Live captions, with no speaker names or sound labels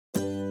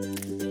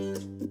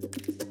Hey,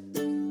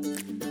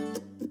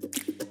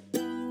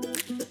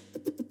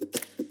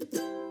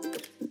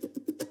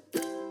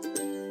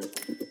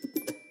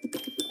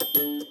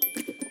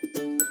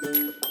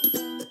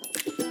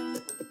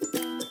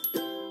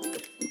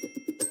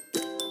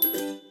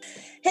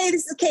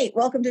 this is Kate.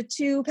 Welcome to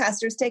Two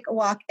Pastors Take a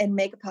Walk and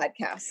Make a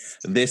Podcast.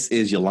 This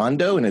is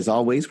Yolando, and as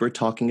always, we're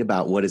talking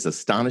about what is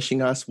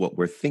astonishing us, what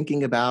we're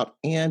thinking about,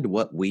 and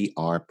what we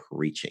are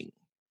preaching.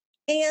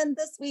 And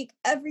this week,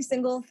 every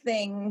single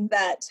thing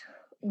that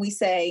we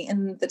say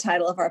in the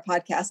title of our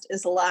podcast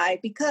is a lie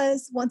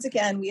because, once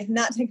again, we have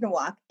not taken a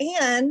walk.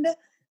 And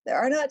there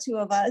are not two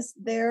of us.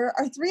 There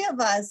are three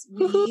of us.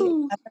 We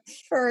have our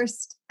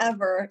first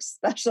ever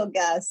special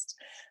guest.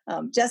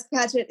 Jess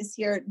Patchett is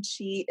here.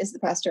 She is the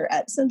pastor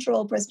at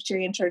Central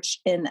Presbyterian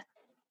Church in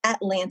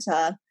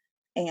Atlanta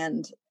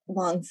and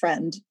long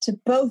friend to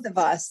both of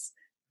us.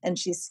 And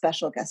she's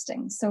special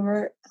guesting. So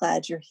we're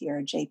glad you're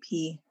here,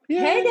 JP. Yay.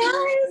 Hey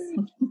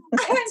guys!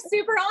 I'm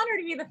super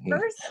honored to be the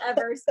first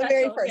ever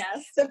special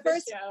guest. The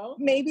first, show.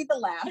 Maybe the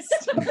last.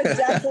 Definitely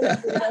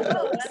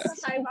oh,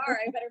 that's a high bar.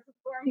 I better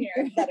perform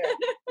here.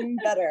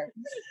 Better.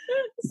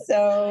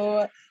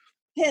 So,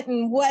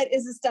 Hinton, what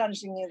is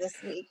astonishing you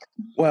this week?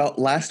 Well,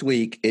 last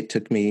week it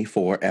took me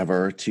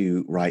forever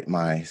to write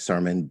my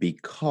sermon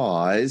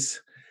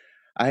because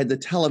I had the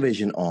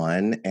television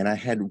on and I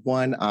had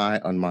one eye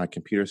on my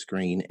computer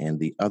screen and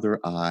the other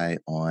eye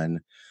on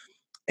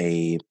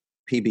a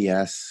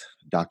PBS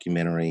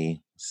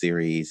documentary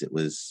series. It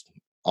was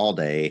all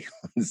day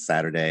on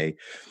Saturday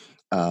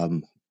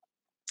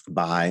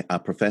by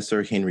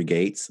Professor Henry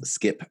Gates,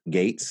 Skip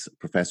Gates,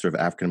 professor of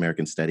African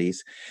American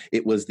Studies.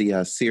 It was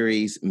the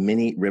series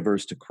Many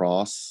Rivers to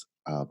Cross,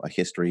 a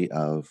history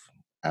of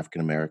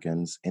African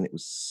Americans. And it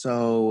was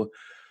so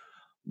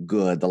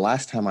good. The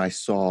last time I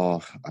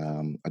saw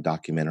a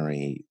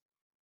documentary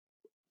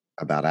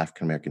about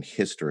African American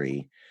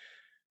history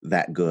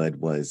that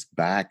good was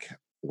back,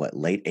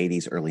 late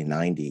 80s, early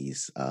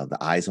 90s, the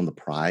Eyes on the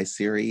Prize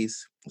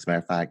series. As a matter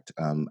of fact,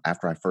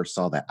 after I first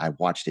saw that, I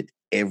watched it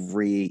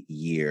every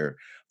year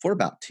for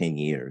about 10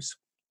 years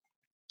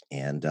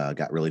and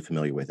got really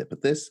familiar with it.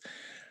 But this,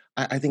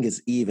 I think,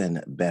 is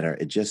even better.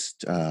 It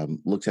just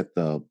looks at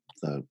the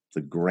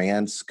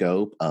grand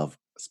scope of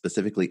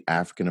specifically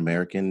African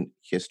American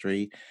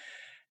history.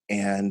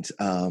 And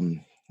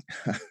I'm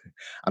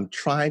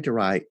trying to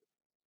write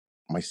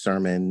my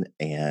sermon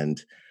and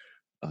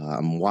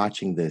I'm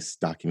watching this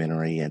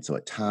documentary. And so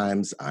at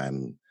times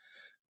I'm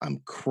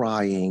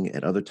crying.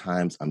 At other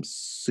times I'm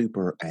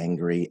super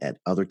angry. At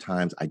other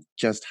times I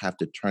just have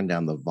to turn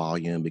down the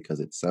volume because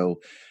it's so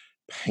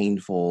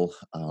painful.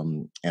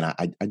 And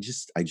I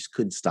just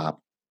couldn't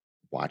stop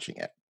watching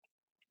it.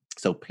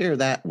 So pair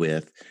that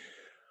with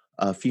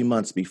a few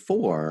months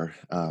before,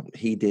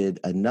 he did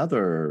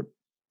another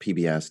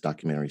PBS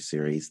documentary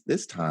series,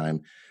 this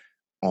time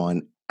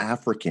on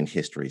African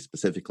history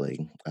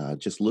specifically,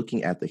 just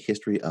looking at the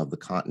history of the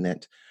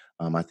continent.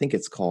 I think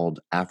it's called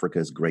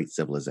Africa's Great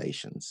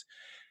Civilizations.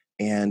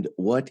 And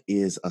what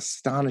is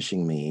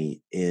astonishing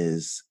me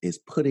is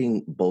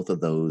putting both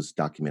of those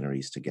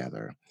documentaries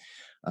together.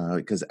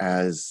 Because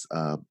as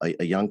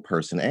a young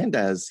person and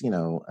as,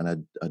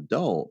 an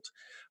adult,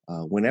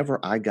 whenever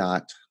I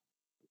got,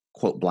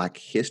 quote, Black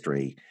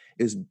history,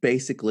 is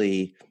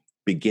basically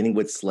beginning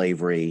with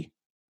slavery,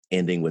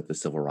 ending with the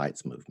civil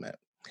rights movement,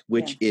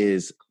 which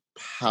is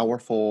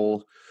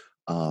powerful,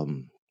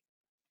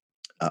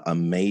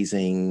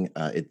 amazing.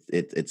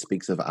 It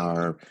speaks of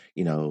our,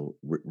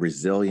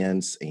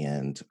 resilience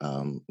and,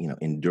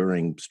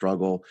 enduring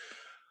struggle.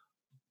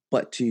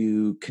 But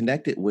to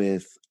connect it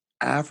with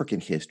African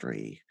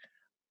history,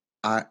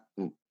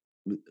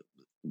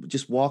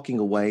 just walking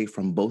away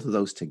from both of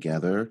those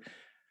together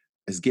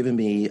has given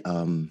me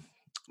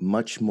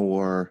much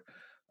more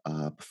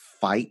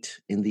fight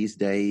in these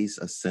days.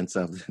 A sense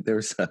of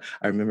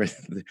I remember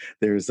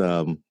there's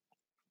a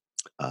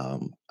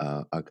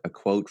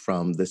quote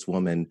from this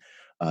woman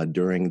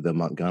during the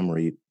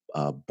Montgomery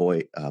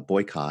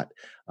boycott.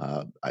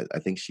 I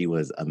think she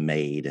was a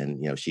maid,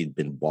 and she'd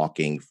been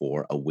walking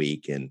for a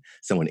week, and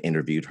someone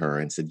interviewed her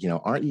and said,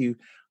 aren't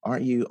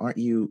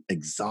you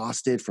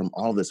exhausted from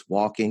all this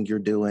walking you're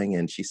doing?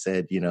 And she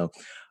said,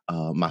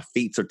 my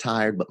feet are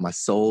tired, but my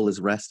soul is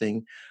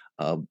resting.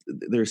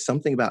 There's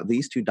something about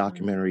these two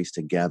documentaries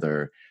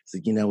together. So,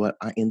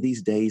 in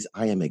these days,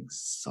 I am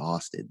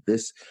exhausted.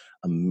 This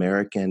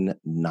American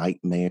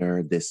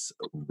nightmare, this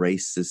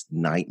racist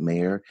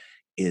nightmare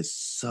is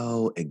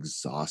so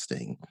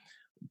exhausting.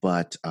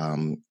 But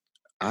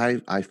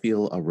I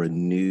feel a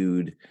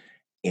renewed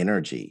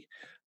energy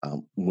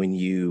when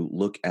you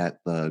look at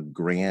the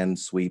grand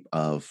sweep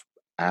of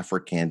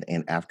African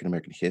and African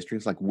American history.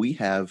 It's like we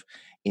have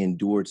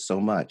endured so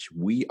much.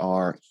 We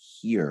are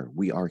here.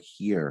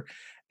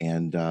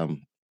 And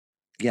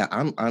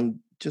I'm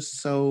just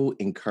so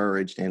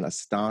encouraged and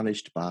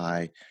astonished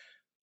by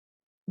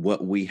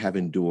what we have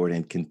endured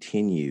and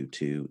continue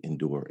to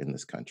endure in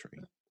this country.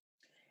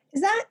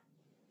 Is that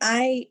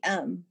I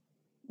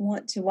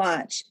want to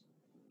watch,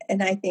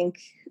 and I think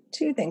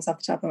two things off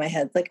the top of my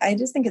head. Like, I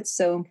just think it's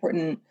so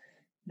important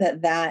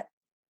that that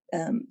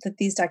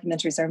these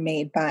documentaries are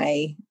made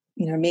by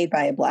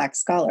a Black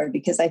scholar,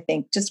 because I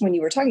think just when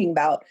you were talking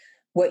about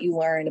what you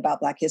learn about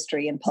Black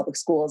history in public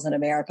schools in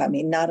America, I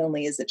mean, not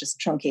only is it just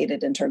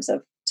truncated in terms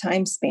of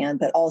time span,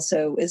 but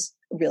also is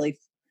really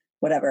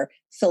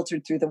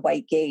filtered through the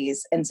white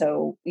gaze. And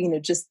so,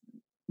 just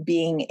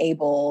being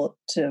able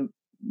to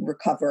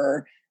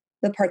recover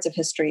the parts of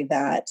history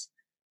that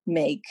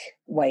make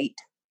white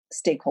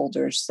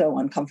stakeholders so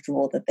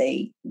uncomfortable that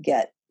they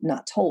get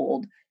not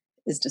told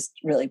is just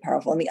really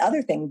powerful. And the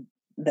other thing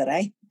that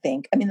I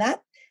think, I mean,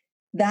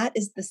 that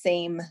is the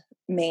same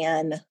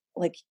man,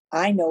 like,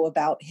 I know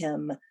about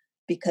him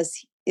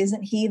because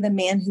isn't he the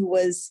man who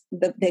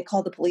they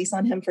called the police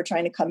on him for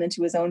trying to come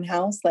into his own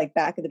house, like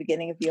back at the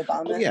beginning of the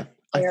Obama yeah,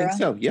 I era? think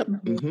so. Yep.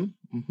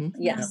 Mm-hmm.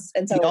 Yes.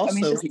 And so,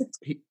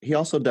 he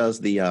also does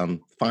the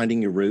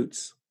Finding Your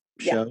Roots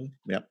show.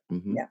 Yep.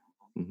 Mm-hmm. Yeah.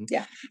 Mm-hmm.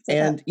 Yeah. So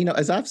and,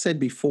 as I've said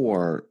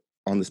before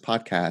on this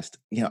podcast,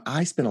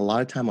 I spend a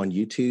lot of time on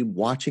YouTube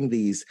watching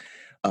these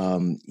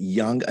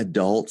young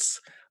adults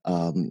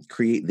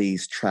create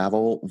these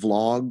travel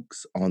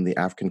vlogs on the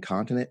African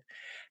continent.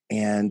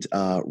 And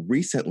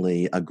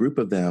recently, a group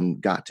of them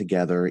got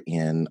together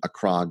in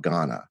Accra,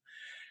 Ghana.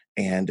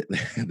 And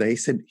they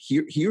said,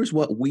 here's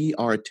what we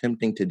are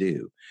attempting to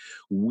do.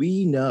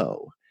 We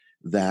know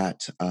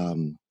that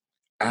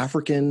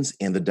Africans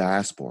in the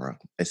diaspora,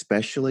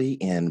 especially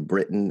in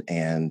Britain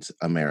and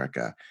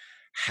America,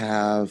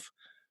 have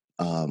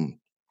a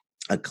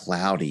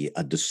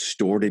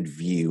distorted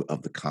view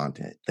of the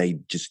continent. They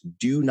just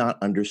do not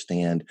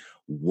understand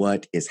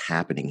what is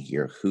happening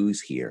here, who's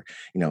here.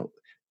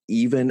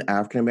 Even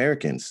African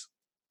Americans,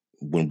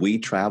 when we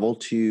travel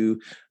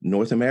to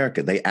North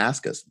America, they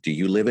ask us, do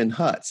you live in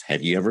huts?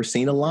 Have you ever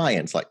seen a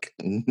lion? It's like,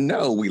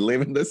 no, we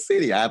live in the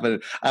city. I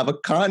have a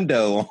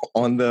condo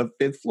on the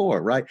 5th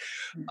floor, right?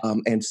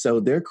 And so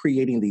they're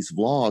creating these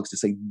vlogs to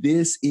say,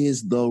 this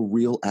is the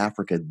real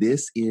Africa.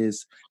 This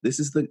is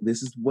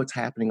what's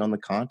happening on the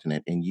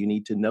continent. And you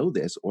need to know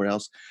this, or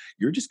else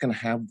you're just going to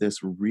have this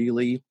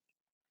really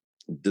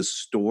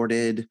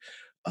distorted,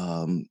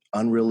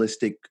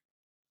 unrealistic,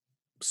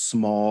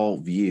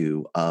 small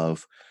view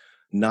of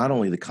not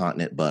only the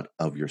continent, but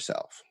of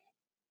yourself.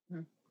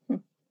 Mm-hmm.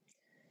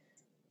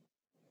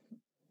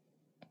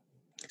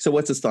 So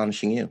what's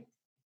astonishing you?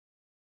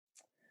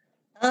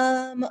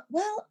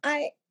 Well,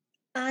 I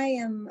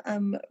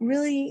am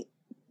really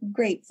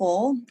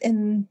grateful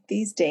in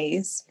these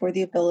days for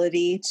the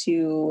ability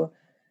to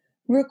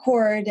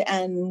record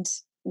and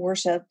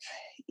worship,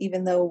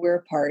 even though we're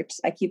apart.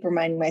 I keep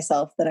reminding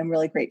myself that I'm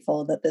really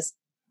grateful that this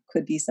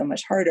could be so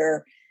much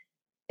harder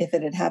if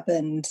it had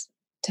happened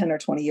 10 or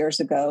 20 years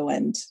ago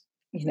and,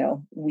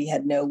 we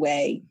had no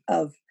way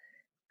of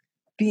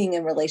being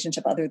in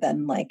relationship other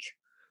than like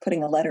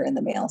putting a letter in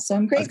the mail. So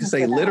I'm grateful. I was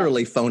going to say,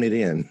 literally phone it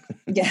in.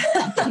 Yeah.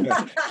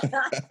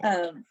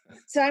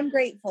 So I'm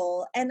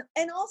grateful. And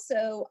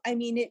also, I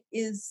mean, it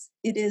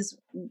is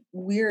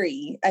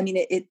weary. I mean,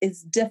 it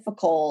is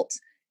difficult.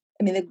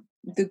 I mean,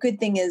 the good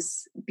thing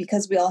is,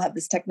 because we all have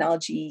this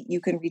technology, you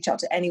can reach out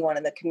to anyone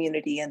in the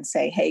community and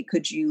say, hey,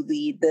 could you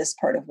lead this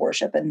part of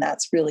worship? And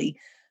that's really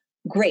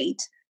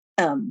great.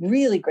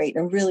 Really great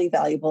and really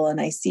valuable.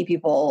 And I see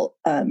people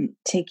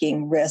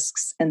taking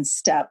risks and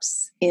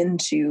steps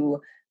into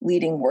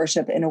leading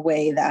worship in a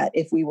way that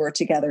if we were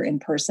together in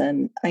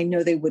person, I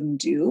know they wouldn't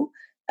do.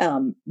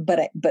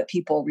 But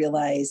people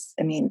realize,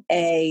 I mean,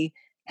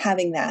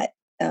 having that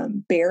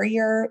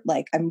barrier,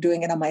 like I'm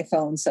doing it on my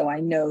phone, so I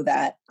know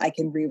that I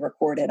can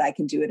re-record it, I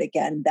can do it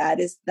again.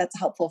 That's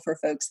helpful for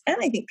folks. And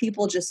I think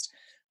people just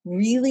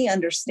really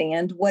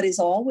understand what is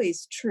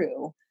always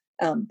true,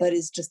 but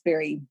is just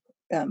very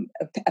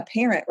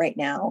apparent right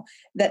now,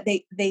 that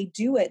they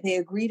do it. They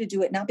agree to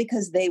do it, not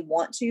because they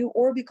want to,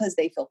 or because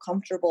they feel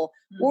comfortable,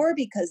 or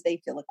because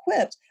they feel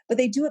equipped, but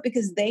they do it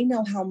because they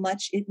know how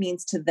much it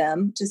means to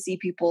them to see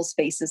people's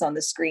faces on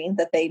the screen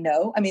that they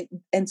know. I mean,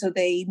 and so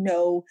they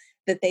know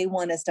that they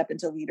want to step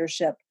into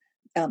leadership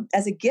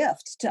as a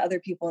gift to other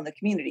people in the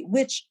community,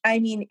 which, I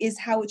mean, is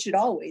how it should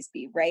always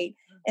be, right?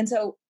 And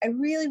so I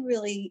really,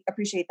 really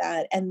appreciate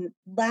that. And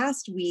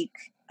last week,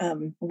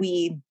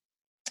 we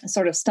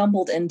sort of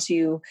stumbled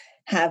into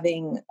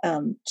having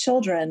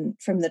children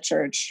from the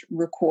church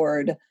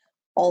record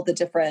all the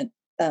different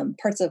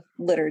parts of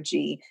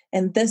liturgy.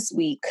 And this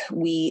week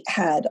we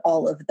had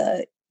all of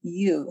the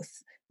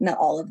youth, not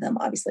all of them,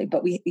 obviously,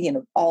 but we,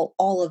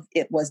 all of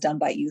it was done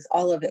by youth.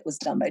 All of it was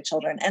done by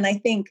children. And I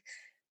think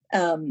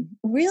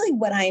really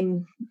what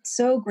I'm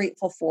so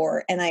grateful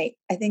for, and I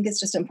think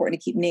it's just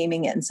important to keep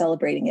naming it and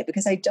celebrating it,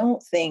 because I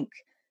don't think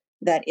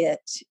that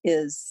it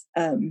is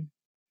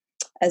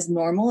as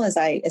normal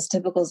as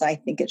typical as I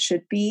think it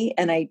should be.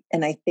 And I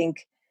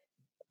think,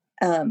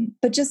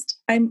 but just,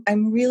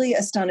 I'm really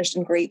astonished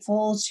and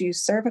grateful to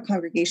serve a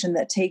congregation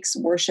that takes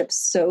worship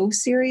so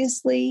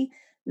seriously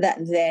that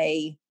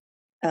they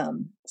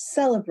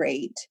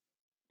celebrate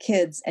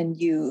kids and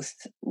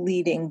youth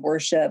leading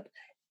worship,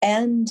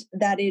 and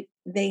that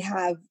they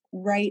have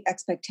right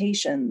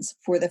expectations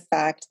for the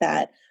fact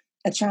that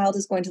a child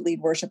is going to lead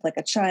worship like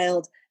a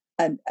child,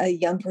 a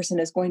young person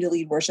is going to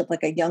lead worship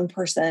like a young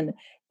person,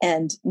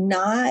 and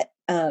not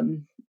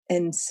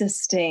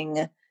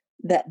insisting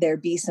that there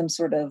be some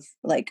sort of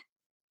like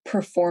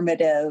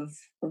performative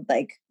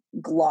like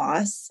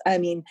gloss. I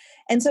mean,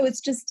 and so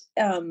it's just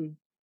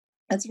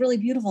it's really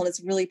beautiful and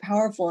it's really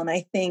powerful. And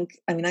I think,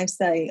 I mean, I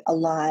say a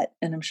lot,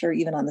 and I'm sure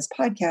even on this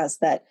podcast,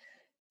 that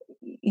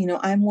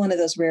I'm one of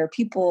those rare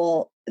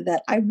people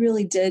that I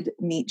really did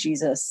meet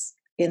Jesus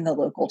in the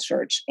local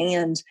church.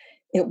 And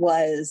it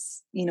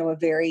was, a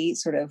very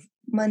sort of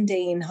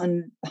mundane,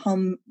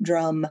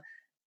 humdrum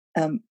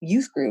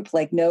youth group,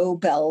 like no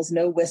bells,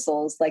 no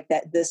whistles, like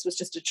that. This was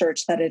just a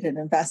church that had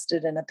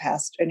invested in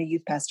a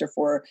youth pastor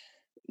for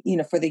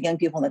the young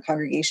people in the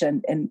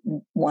congregation, and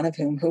one of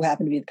who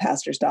happened to be the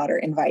pastor's daughter,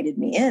 invited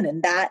me in.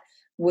 And that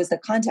was the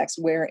context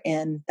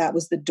wherein that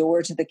was the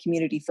door to the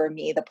community for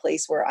me, the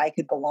place where I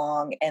could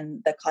belong,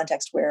 and the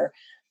context where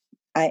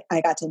I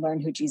got to learn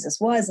who Jesus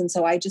was. And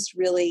so I just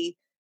really,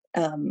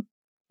 I'm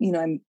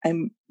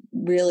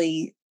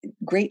really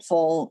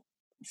grateful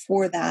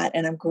for that.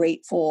 And I'm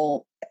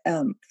grateful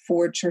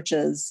for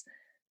churches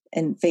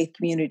and faith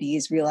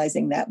communities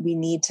realizing that we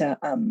need to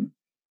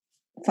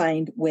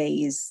find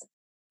ways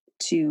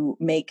to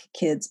make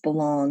kids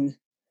belong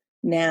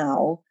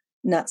now,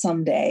 not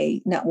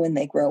someday, not when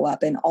they grow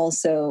up, and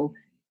also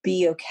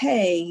be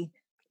okay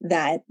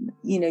that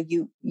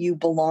you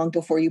belong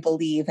before you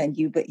believe, and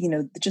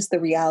just the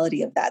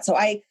reality of that. So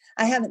I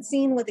haven't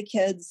seen what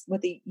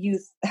the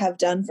youth have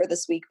done for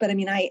this week, but I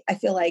mean I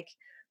feel like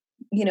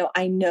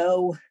I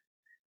know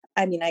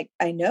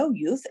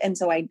youth, and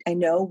so I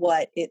know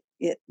what it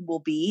will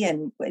be,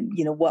 and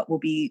what will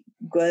be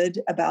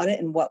good about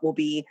it, and what will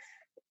be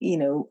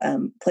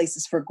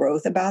places for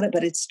growth about it.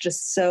 But it's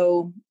just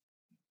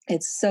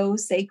it's so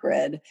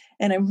sacred,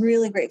 and I'm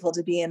really grateful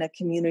to be in a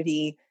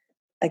community.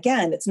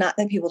 Again, it's not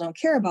that people don't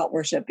care about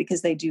worship,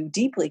 because they do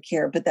deeply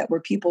care, but that where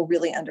people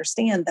really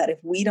understand that if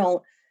we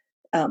don't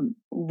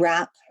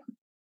wrap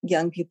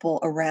young people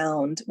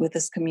around with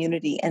this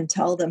community and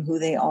tell them who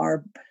they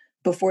are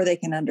before they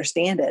can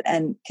understand it,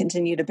 and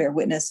continue to bear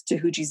witness to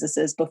who Jesus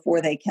is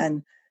before they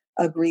can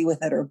agree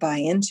with it or buy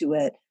into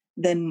it,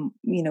 then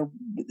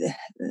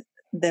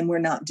then we're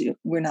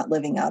not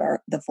living out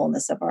the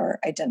fullness of our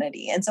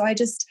identity. And so I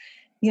just,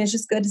 it's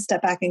just good to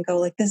step back and go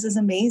like, this is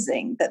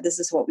amazing that this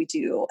is what we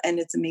do. And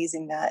it's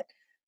amazing that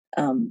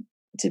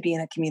to be in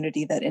a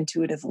community that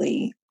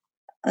intuitively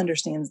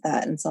understands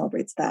that and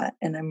celebrates that.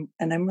 And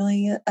I'm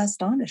really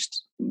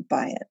astonished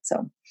by it.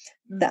 So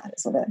that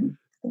is what I'm.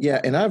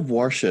 Yeah. And I've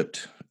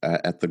worshiped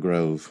at the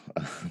Grove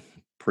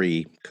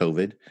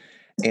pre-COVID,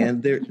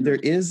 and there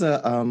is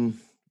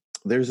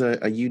there's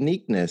a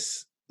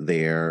uniqueness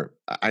there.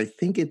 I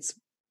think it's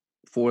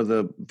for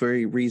the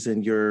very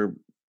reason you're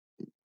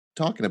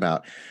talking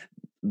about,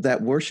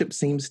 that worship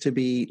seems to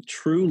be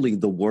truly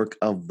the work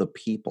of the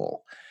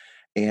people.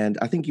 And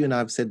I think you and I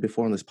have said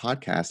before on this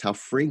podcast how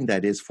freeing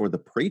that is for the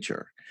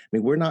preacher. I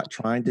mean, we're not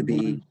trying to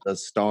be the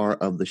star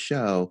of the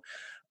show,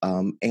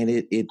 and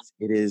it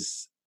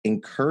is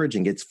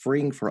encouraging. It's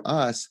freeing for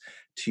us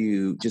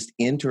to just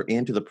enter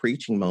into the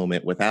preaching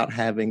moment without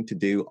having to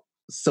do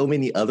so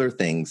many other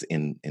things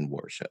in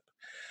worship.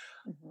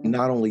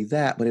 Not only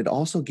that, but it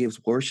also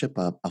gives worship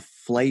a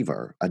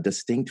flavor, a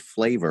distinct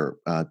flavor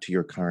to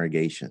your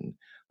congregation.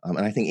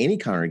 And I think any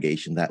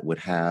congregation that would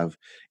have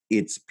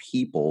its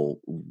people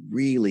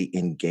really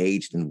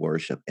engaged in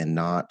worship, and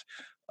not,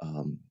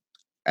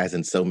 as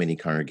in so many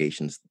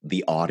congregations,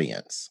 the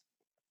audience.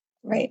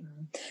 Right.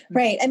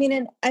 Right. I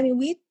mean,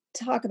 we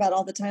talk about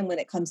all the time when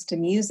it comes to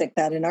music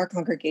that in our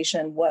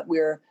congregation, what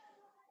we're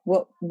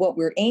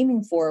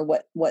aiming for,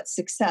 what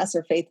success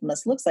or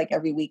faithfulness looks like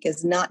every week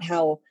is not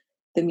how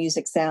the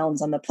music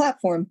sounds on the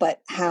platform,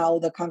 but how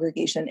the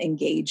congregation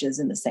engages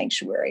in the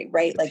sanctuary,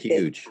 right? It's like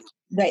huge.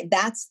 Right.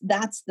 That's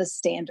the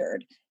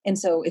standard. And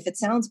so if it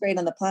sounds great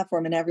on the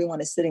platform and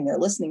everyone is sitting there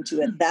listening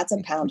to it, that's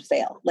a pound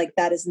fail. Like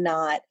that is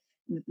not,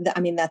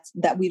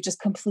 that we've just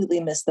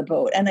completely missed the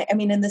boat. And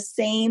and the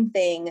same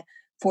thing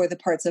for the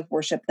parts of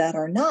worship that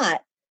are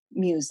not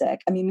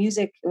music. I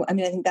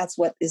think that's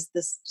what is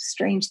this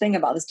strange thing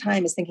about this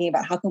time, is thinking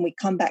about how can we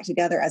come back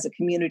together as a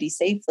community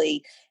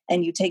safely,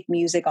 and you take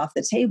music off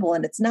the table.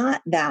 And it's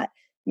not that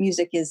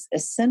music is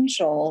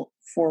essential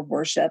for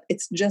worship.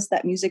 It's just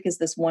that music is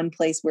this one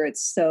place where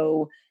it's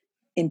so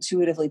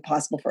intuitively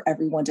possible for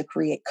everyone to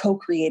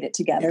co-create it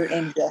together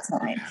in real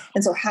time.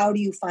 And so how do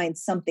you find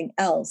something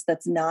else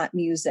that's not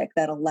music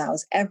that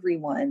allows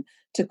everyone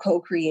to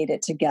co-create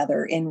it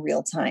together in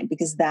real time?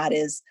 Because that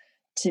is,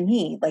 to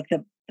me, like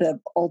the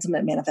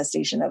ultimate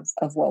manifestation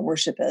of what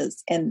worship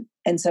is. And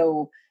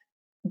so,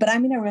 but I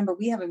remember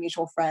we have a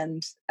mutual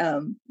friend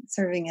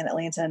serving in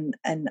Atlanta,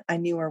 and I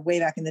knew her way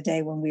back in the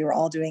day when we were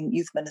all doing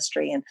youth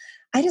ministry. And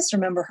I just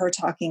remember her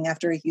talking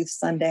after a youth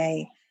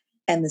Sunday,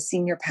 and the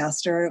senior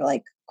pastor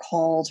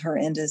called her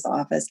into his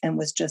office and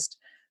was just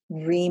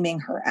reaming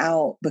her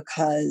out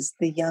because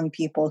the young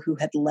people who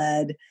had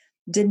led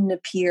didn't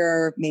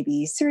appear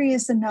maybe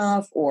serious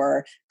enough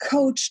or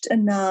coached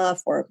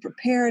enough or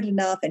prepared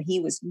enough. And he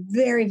was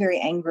very, very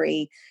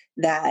angry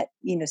that,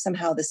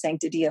 somehow the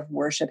sanctity of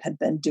worship had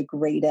been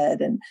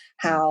degraded and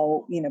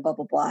how, blah,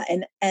 blah, blah.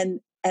 And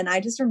I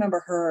just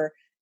remember her,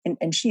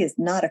 and she is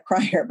not a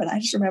crier, but I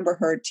just remember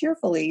her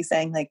tearfully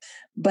saying like,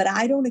 but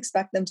I don't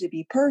expect them to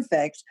be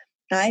perfect.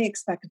 I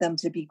expect them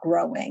to be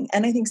growing.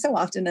 And I think so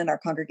often in our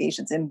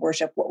congregations in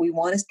worship, what we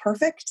want is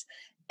perfect.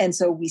 And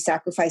so we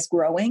sacrifice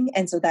growing.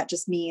 And so that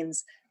just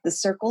means the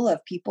circle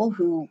of people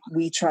who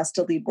we trust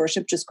to lead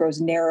worship just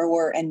grows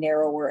narrower and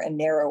narrower and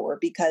narrower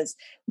because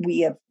we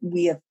have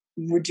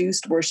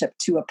reduced worship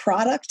to a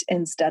product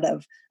instead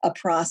of a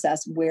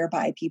process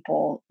whereby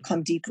people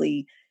come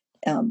deeply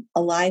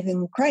alive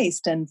in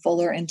Christ and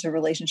fuller into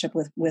relationship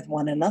with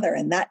one another.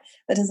 And that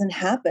doesn't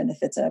happen if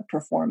it's a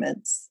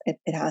performance. It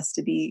has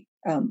to be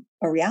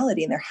a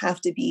reality, and there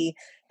has to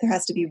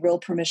be real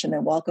permission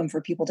and welcome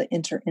for people to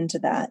enter into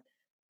that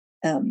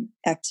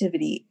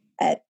activity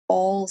at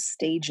all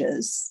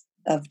stages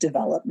of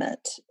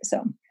development.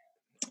 So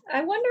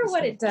I wonder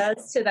what it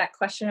does to that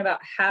question about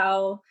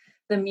how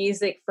the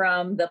music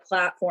from the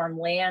platform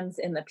lands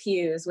in the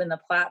pews when the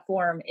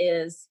platform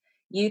is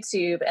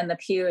YouTube and the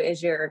pew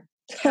is your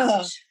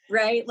couch,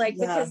 right? Like,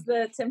 because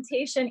the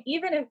temptation,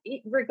 even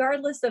if,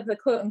 regardless of the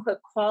quote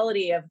unquote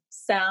quality of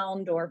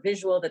sound or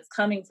visual that's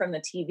coming from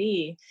the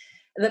TV,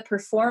 the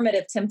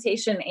performative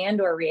temptation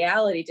and or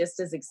reality just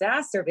is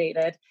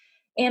exacerbated.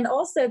 And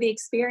also the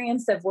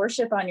experience of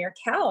worship on your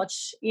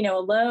couch,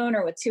 alone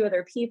or with 2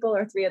 other people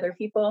or 3 other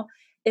people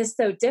is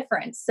so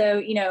different.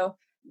 So,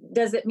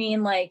 does it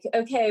mean like,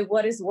 okay,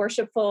 what is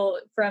worshipful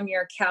from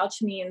your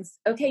couch means,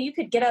 okay, you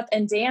could get up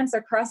and dance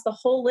across the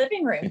whole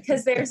living room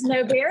because there's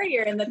no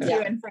barrier in the pew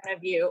in front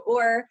of you.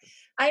 Or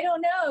I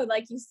don't know,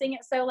 like you sing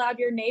it so loud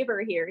your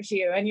neighbor hears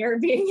you and you're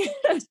being,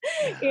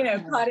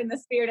 caught in the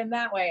spirit in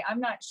that way. I'm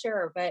not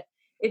sure, but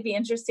it'd be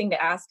interesting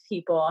to ask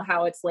people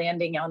how it's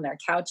landing on their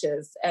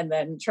couches and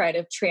then try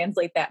to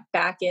translate that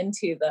back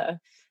into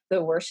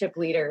the worship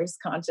leader's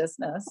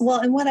consciousness. Well,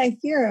 and what I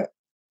fear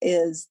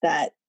is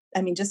that,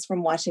 just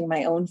from watching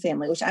my own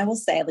family, which I will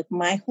say, like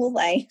my whole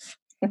life,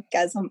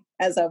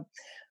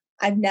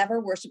 I've never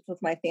worshiped with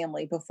my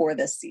family before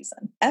this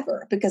season,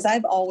 ever, because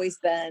I've always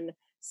been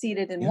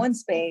seated in one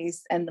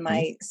space and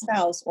my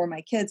spouse or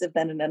my kids have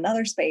been in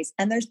another space.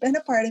 And there's been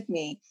a part of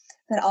me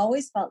that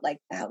always felt like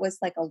that was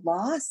like a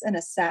loss and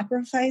a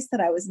sacrifice that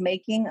I was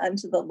making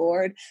unto the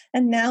Lord.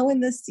 And now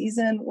in this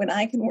season, when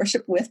I can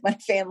worship with my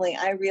family,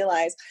 I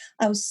realize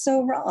I was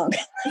so wrong.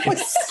 I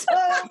was so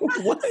wrong.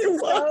 What?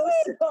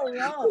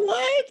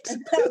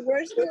 And that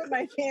worshiping with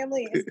my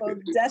family is both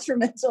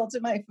detrimental to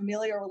my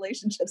familial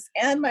relationships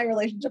and my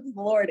relationship with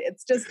the Lord.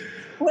 It's just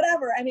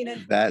whatever.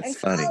 That's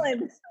funny.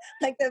 Colin,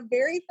 like the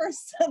very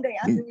first Sunday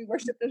after we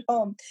worshiped at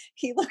home,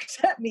 he looked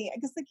at me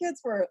because the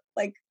kids were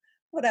like,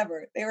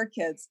 whatever, they were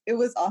kids. It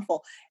was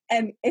awful.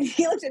 And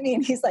he looked at me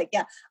and he's like,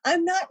 yeah,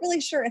 I'm not really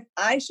sure if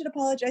I should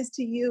apologize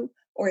to you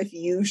or if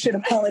you should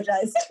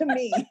apologize to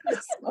me in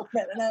this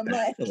moment. And I'm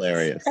like,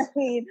 hilarious.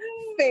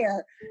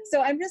 Fair.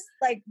 So I'm just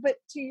like, but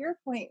to your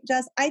point,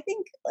 Jess, I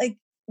think like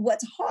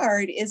what's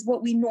hard is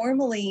what we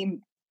normally,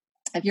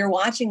 if you're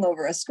watching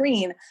over a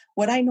screen,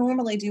 what I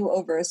normally do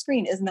over a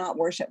screen is not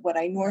worship. What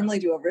I normally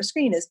do over a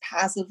screen is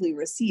passively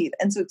receive.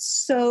 And so it's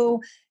so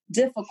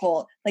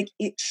difficult. Like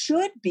it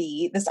should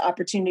be this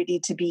opportunity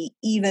to be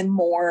even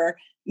more,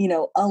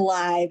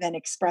 alive and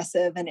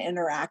expressive and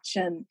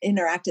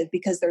interactive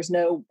because there's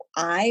no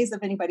eyes of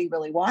anybody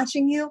really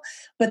watching you.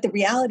 But the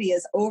reality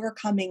is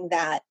overcoming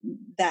that,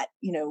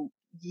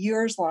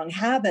 years long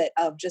habit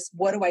of just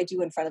what do I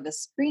do in front of a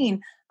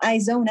screen? I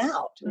zone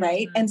out.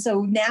 Right. Mm-hmm. And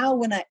so now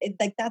when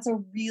that's a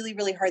really,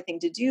 really hard thing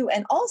to do.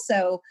 And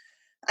also,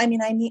 I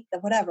need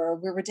whatever,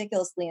 we're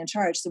ridiculously in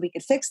charge, so we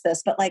could fix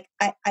this. But like,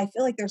 I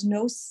feel like there's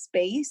no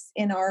space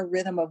in our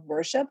rhythm of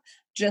worship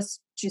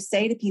just to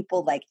say to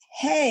people like,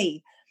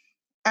 hey,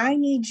 I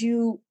need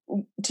you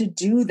to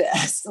do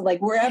this, like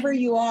wherever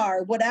you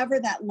are, whatever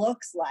that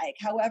looks like,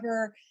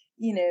 however,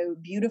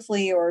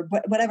 beautifully or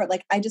whatever,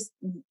 like, I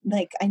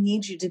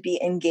need you to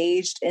be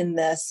engaged in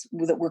this,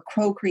 that we're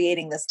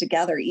co-creating this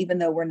together, even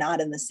though we're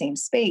not in the same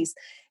space.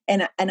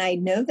 And I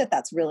know that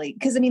that's really,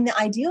 because the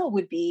ideal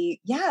would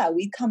be,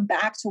 we'd come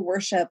back to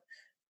worship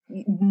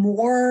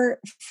more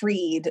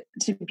freed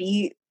to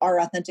be our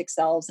authentic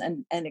selves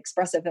and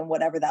expressive in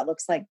whatever that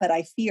looks like. But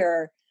I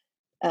fear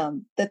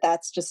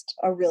that's just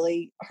a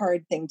really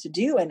hard thing to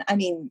do. And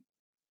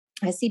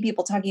I see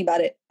people talking about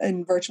it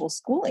in virtual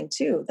schooling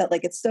too, that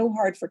like, it's so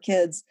hard for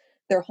kids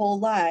their whole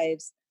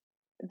lives.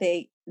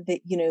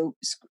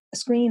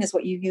 Screen is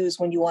what you use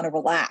when you want to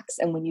relax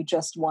and when you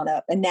just want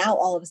to, and now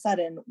all of a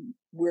sudden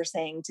we're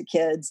saying to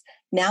kids,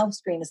 now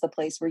screen is the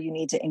place where you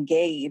need to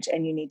engage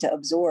and you need to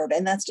absorb.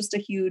 And that's just a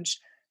huge,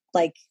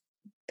 like,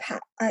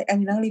 I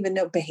don't even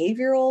know,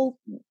 behavioral,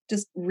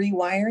 just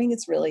rewiring.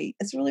 It's really,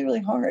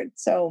 really hard.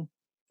 So.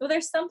 Well,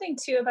 there's something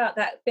too about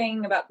that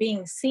thing about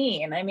being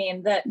seen.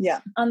 That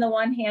on the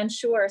one hand,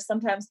 sure,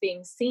 sometimes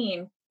being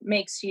seen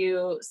makes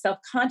you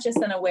self-conscious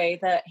in a way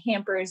that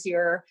hampers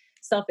your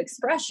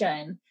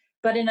self-expression.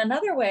 But in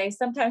another way,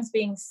 sometimes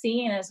being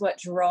seen is what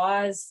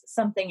draws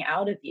something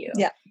out of you.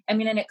 Yeah. I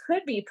mean, and it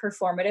could be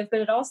performative, but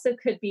it also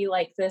could be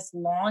like this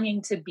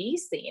longing to be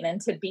seen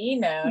and to be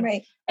known.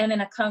 Right. And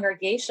in a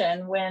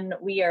congregation, when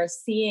we are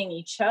seeing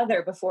each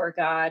other before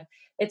God,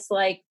 it's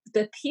like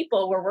the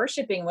people we're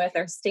worshiping with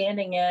are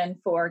standing in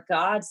for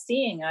God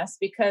seeing us,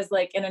 because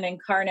like in an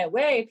incarnate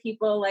way,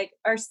 people like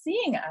are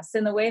seeing us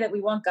in the way that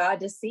we want God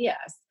to see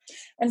us.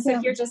 And so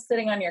if you're just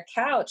sitting on your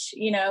couch,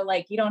 you know,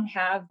 like you don't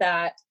have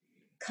that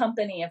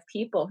company of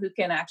people who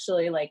can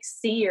actually like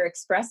see your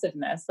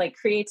expressiveness. Like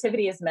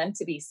creativity is meant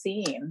to be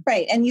seen.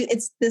 Right. And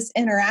it's this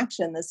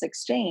interaction, this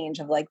exchange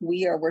of like,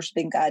 we are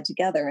worshiping God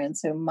together. And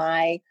so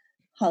my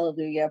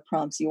hallelujah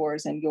prompts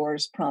yours and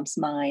yours prompts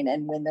mine.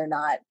 And when they're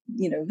not,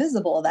 you know,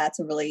 visible, that's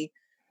a really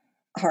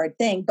hard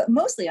thing. But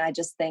mostly I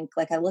just think,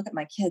 like, I look at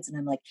my kids and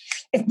I'm like,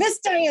 if Miss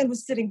Diane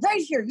was sitting right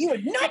here, you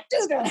would not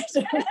do that.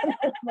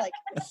 Like,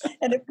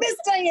 and if Miss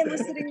Diane was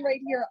sitting right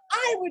here,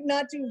 I would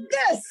not do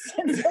this.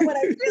 And so what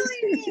I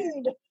really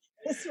need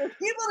is for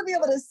people to be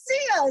able to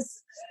see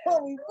us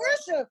while we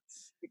worship,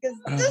 because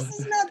this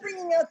is not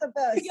bringing out the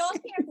best. Y'all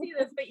can't see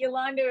this, but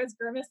Yolando is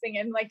grimacing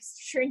and like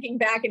shrinking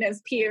back in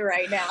his pew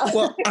right now.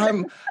 Well,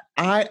 I'm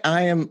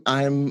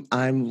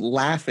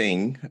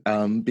laughing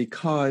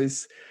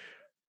because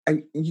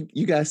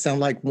you guys sound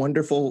like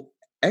wonderful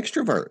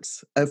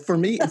extroverts. For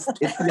me, it's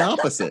the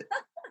opposite,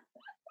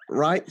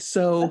 right?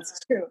 So that's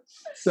true.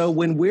 So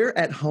when we're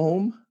at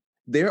home,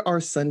 there are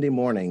Sunday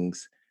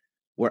mornings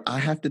where I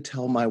have to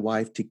tell my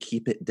wife to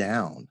keep it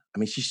down. I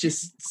mean, she's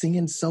just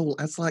singing so.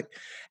 That's like,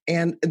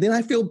 and then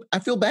I feel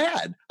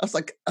bad. I was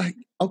like,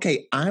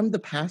 okay, I'm the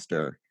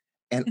pastor,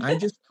 and I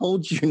just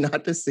told you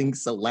not to sing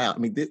so loud. I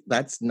mean,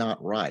 that's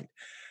not right.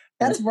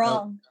 That's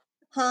wrong.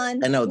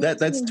 Han, I know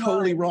that's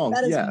totally wrong.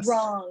 That is yes.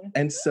 wrong.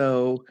 And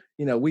so,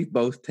 you know, we've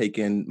both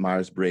taken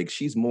Myers-Briggs.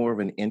 She's more of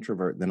an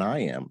introvert than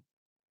I am.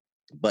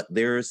 But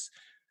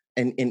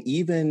and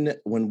even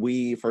when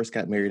we first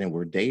got married and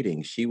were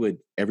dating, she would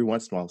every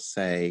once in a while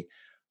say,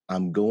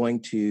 I'm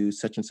going to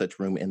such and such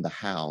room in the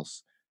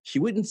house. She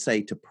wouldn't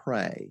say to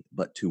pray,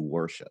 but to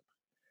worship.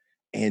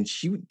 And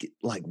she would get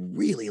like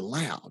really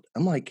loud.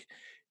 I'm like,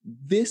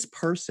 this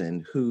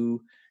person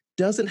who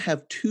doesn't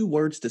have two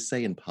words to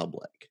say in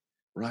public,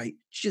 right?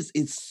 Just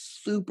is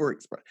super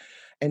expressive.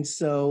 And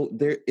so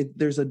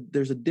there's a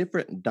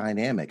different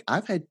dynamic.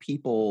 I've had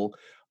people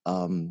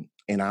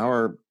in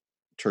our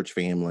church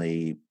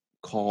family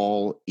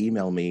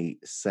email me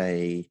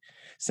saying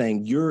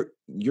you're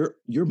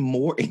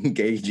more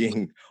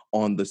engaging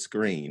on the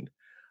screen.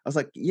 I was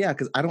like, yeah,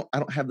 because I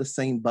don't have the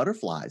same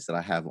butterflies that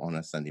I have on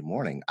a Sunday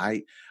morning.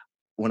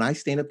 When I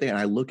stand up there and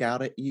I look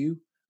out at you,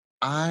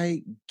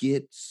 I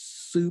get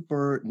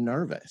super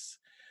nervous.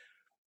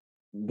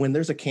 When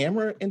there's a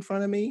camera in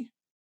front of me,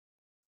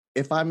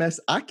 if I mess,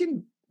 I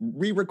can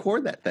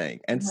re-record that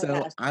thing. And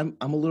gosh. I'm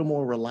a little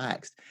more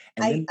relaxed.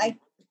 And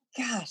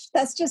gosh,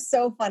 that's just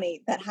so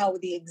funny that how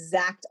the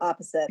exact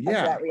opposite of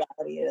that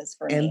reality is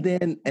for me.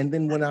 And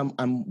then when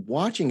I'm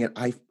watching it,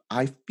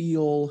 I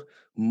feel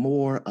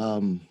more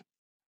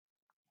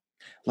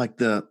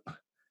like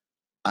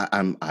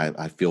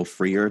I feel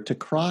freer to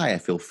cry. I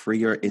feel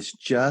freer. It's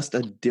just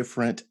a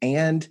different.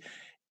 And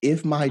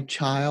if my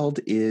child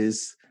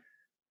is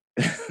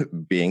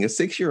being a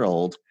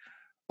 6-year-old,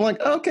 I'm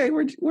like, okay,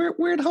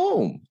 we're at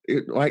home.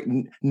 Like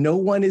no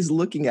one is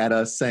looking at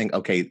us saying,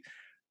 okay,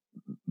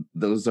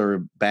 those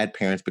are bad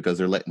parents because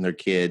they're letting their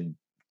kid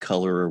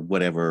color or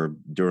whatever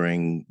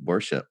during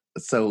worship.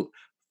 So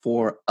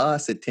for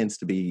us, it tends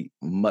to be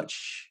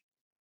much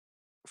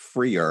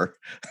freer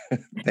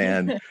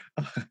than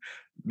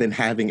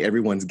having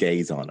everyone's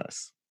gaze on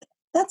us.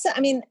 That's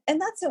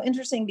so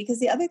interesting, because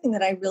the other thing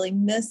that I really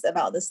miss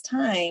about this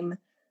time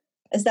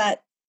is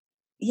that,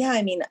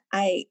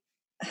 I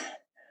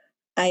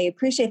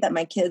appreciate that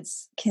my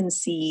kids can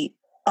see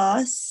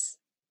us,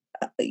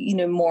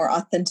 more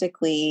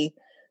authentically,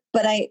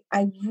 but I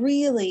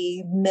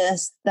really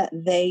miss that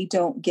they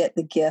don't get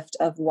the gift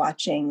of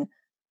watching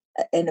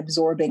and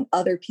absorbing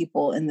other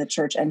people in the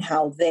church and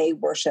how they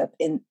worship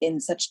in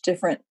such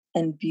different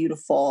and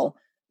beautiful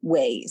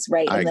ways,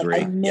 right? I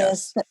agree. I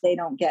miss that they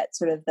don't get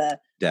sort of the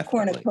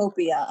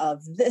cornucopia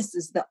of this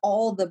is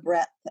all the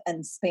breadth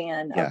and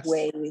span of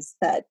ways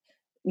that,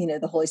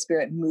 the Holy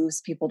Spirit moves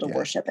people to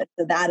worship it.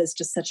 So that is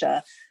just such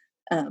a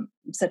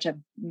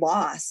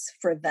loss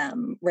for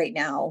them right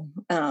now.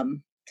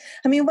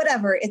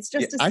 Whatever. It's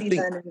just a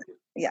season.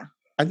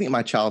 I think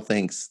my child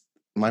thinks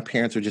my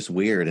parents are just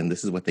weird and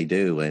this is what they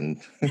do.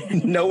 And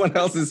no one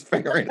else's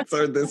parents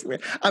are this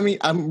weird.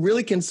 I'm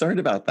really concerned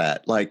about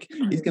that. Like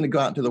he's going to go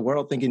out into the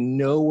world thinking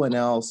no one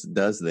else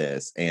does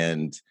this.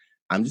 And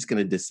I'm just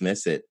going to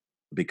dismiss it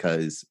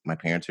because my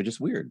parents are just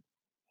weird.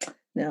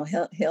 No,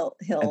 he'll.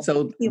 And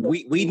so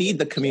we need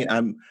the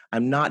community.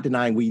 I'm not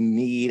denying we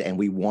need and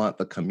we want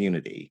the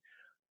community,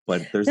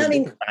 but there's a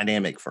different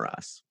dynamic for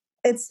us.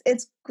 It's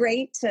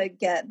great to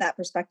get that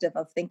perspective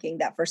of thinking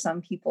that for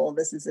some people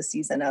this is a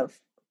season of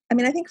I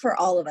mean, I think for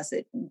all of us,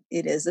 it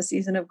is a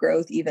season of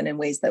growth, even in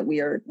ways that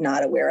we are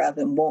not aware of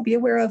and won't be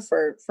aware of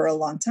for a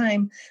long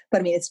time.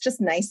 But I mean, it's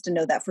just nice to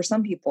know that for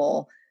some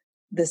people,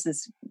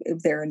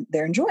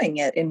 they're enjoying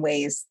it in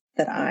ways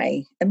that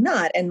I am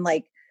not. And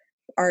like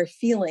our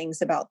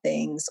feelings about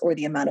things or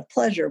the amount of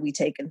pleasure we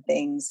take in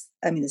things,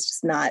 I mean, it's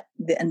just not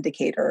the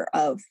indicator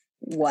of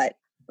what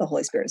the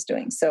Holy Spirit is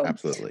doing. So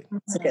absolutely,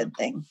 it's a good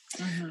thing.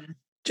 Mm-hmm.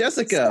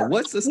 Jessica,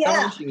 what's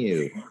astonishing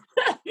you?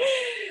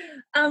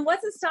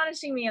 What's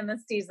astonishing me in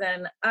this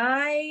season?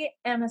 I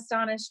am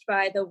astonished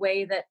by the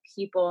way that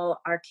people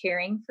are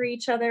caring for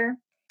each other.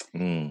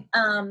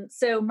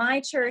 So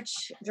my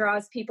church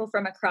draws people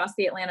from across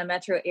the Atlanta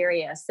metro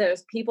area. So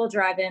people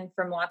drive in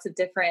from lots of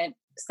different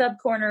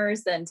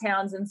sub-corners and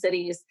towns and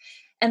cities,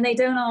 and they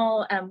don't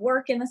all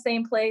work in the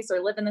same place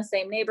or live in the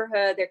same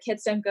neighborhood. Their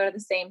kids don't go to the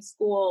same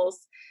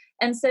schools.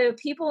 And so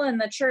people in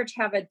the church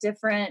have a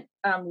different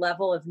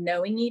level of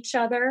knowing each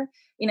other.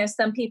 You know,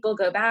 some people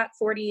go back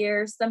 40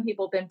 years. Some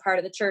people have been part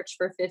of the church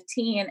for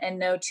 15 and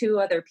know 2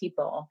 other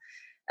people.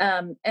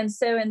 And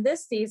so in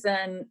this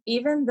season,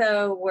 even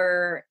though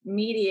we're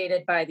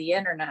mediated by the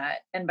internet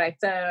and by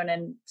phone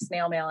and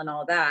snail mail and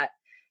all that,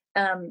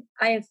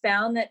 I have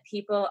found that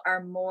people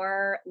are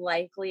more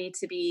likely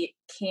to be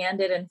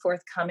candid and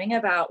forthcoming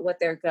about what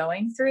they're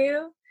going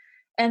through.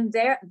 And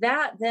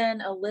that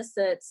then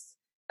elicits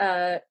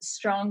a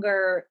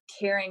stronger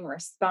caring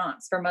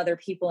response from other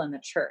people in the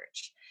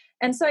church.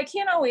 And so I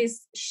can't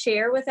always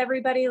share with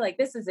everybody, like,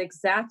 this is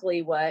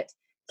exactly what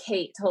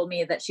Kate told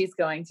me that she's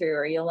going through,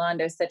 or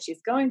Yolanda said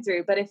she's going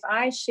through. But if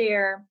I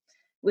share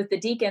with the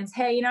deacons,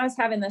 hey, you know, I was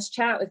having this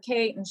chat with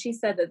Kate and she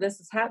said that this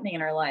is happening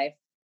in her life,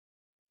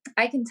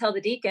 I can tell the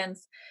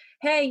deacons,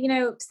 hey, you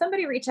know,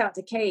 somebody reach out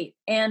to Kate.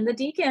 And the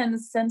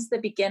deacons, since the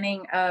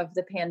beginning of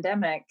the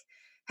pandemic,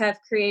 have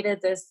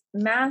created this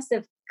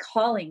massive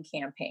calling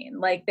campaign.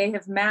 Like, they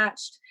have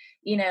matched,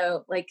 you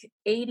know, like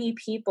 80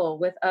 people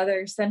with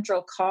other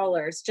central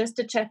callers just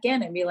to check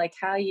in and be like,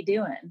 how you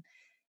doing?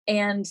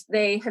 And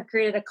they have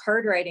created a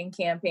card writing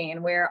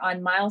campaign where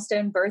on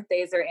milestone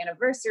birthdays or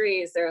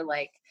anniversaries or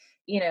like,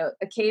 you know,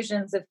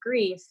 occasions of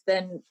grief,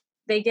 then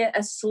they get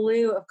a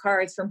slew of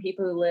cards from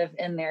people who live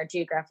in their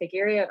geographic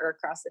area or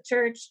across the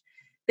church.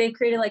 They've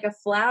created like a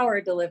flower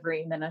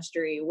delivery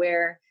ministry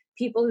where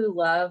people who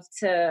love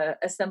to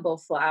assemble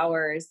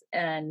flowers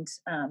and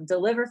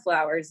deliver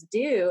flowers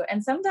do.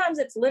 And sometimes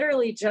it's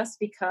literally just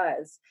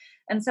because.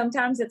 And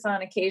sometimes it's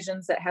on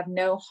occasions that have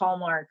no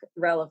hallmark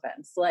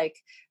relevance. Like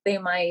they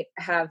might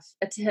have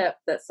a tip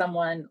that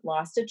someone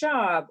lost a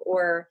job,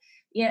 or,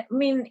 you know, I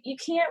mean, you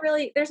can't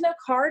really, there's no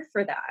card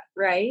for that,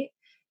 right?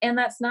 And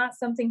that's not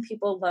something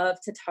people love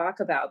to talk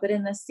about. But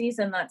in this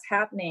season, that's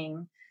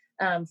happening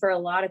for a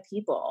lot of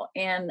people.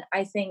 And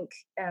I think,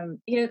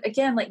 you know,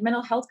 again, like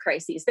mental health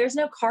crises, there's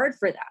no card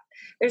for that.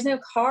 There's no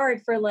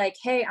card for like,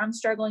 hey, I'm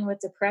struggling with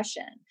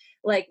depression.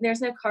 Like,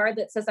 there's no card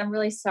that says, I'm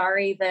really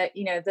sorry that,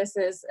 you know, this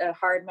is a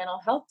hard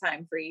mental health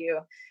time for you.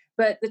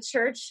 But the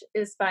church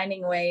is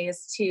finding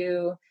ways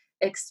to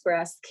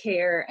express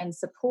care and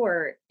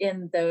support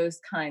in those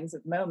kinds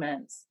of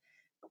moments.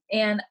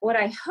 And what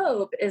I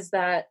hope is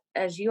that,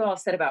 as you all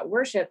said about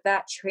worship,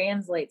 that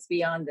translates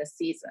beyond this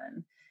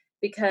season.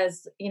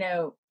 Because, you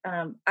know,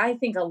 I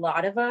think a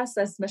lot of us,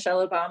 as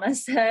Michelle Obama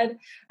said,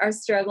 are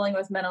struggling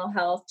with mental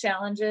health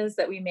challenges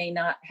that we may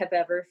not have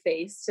ever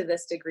faced to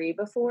this degree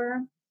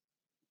before.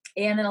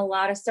 And in a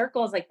lot of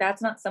circles, like,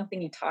 that's not something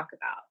you talk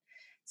about.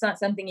 It's not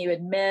something you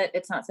admit.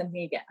 It's not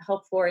something you get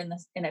help for in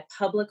a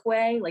public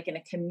way, like in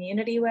a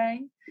community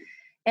way.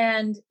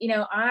 And, you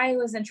know, I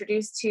was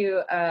introduced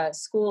to a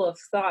school of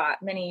thought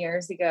many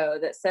years ago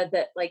that said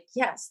that, like,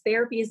 yes,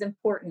 therapy is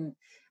important.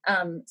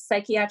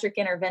 Psychiatric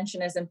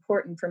intervention is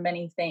important for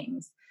many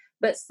things.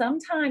 But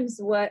sometimes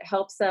what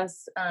helps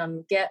us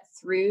get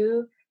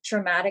through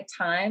traumatic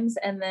times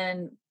and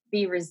then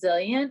be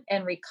resilient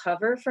and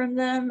recover from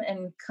them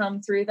and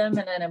come through them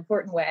in an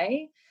important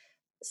way,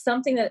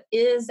 something that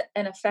is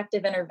an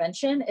effective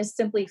intervention is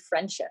simply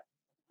friendship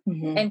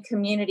and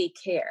community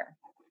care.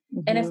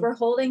 And if we're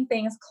holding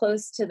things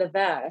close to the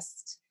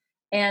vest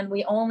and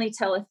we only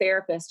tell a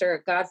therapist,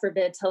 or God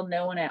forbid, tell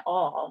no one at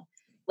all,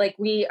 like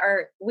we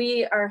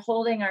are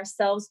holding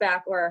ourselves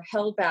back or are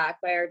held back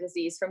by our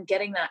disease from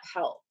getting that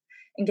help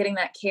and getting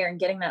that care and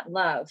getting that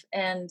love.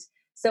 And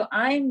so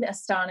I'm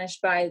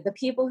astonished by the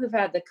people who've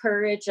had the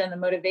courage and the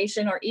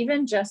motivation, or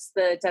even just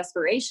the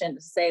desperation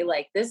to say,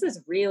 like, this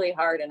is really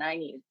hard and I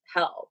need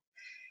help.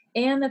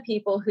 And the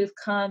people who've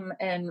come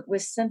and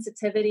with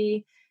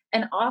sensitivity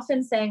and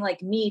often saying,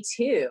 like, me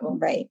too.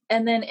 Right.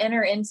 And then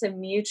enter into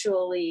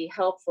mutually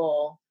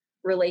helpful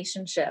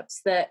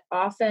relationships that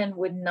often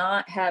would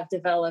not have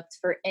developed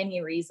for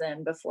any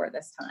reason before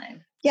this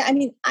time. Yeah. I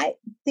mean,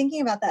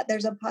 thinking about that,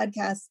 there's a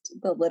podcast,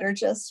 The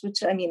Liturgist,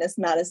 which, I mean, is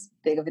not as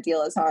big of a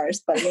deal as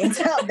ours, but I mean,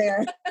 it's out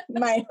there. You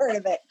might have heard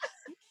of it.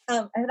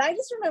 And I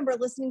just remember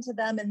listening to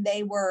them, and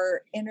they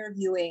were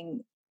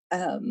interviewing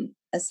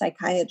a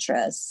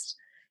psychiatrist.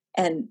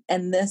 And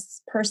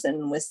this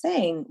person was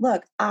saying,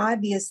 look,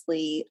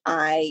 obviously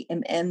I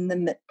am in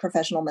the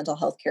professional mental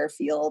health care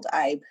field.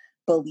 I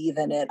believe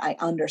in it. I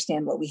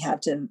understand what we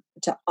have to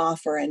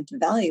offer and to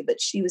value.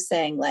 But she was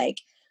saying, like,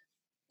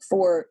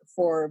 for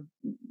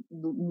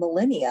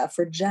millennia,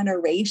 for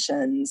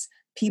generations,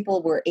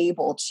 people were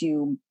able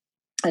to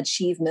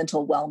achieve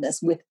mental wellness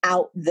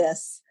without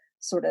this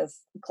sort of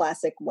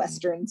classic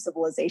Western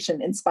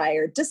civilization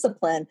inspired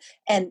discipline.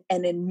 And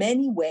in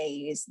many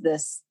ways,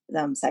 this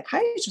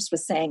psychiatrist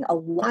was saying a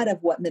lot of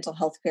what mental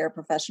health care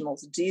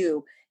professionals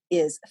do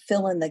is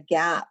fill in the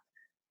gap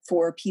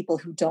for people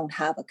who don't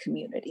have a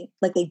community,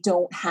 like they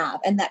don't have,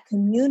 and that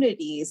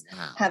communities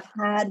have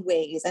had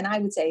ways, and I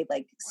would say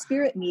like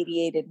spirit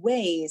mediated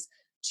ways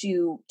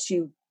to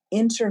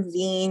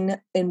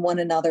intervene in one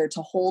another,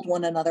 to hold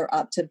one another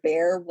up, to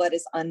bear what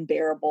is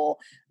unbearable.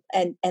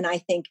 And I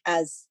think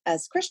as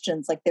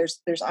Christians, like there's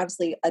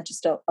obviously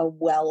just a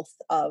wealth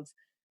of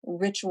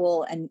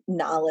ritual and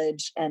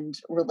knowledge and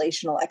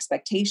relational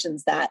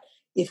expectations that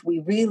if we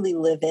really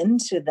live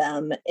into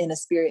them in a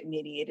spirit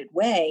mediated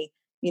way,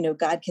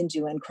 God can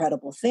do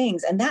incredible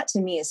things. And that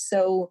to me is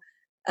so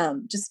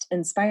just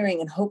inspiring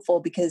and hopeful,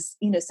 because,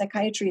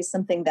 psychiatry is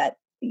something that,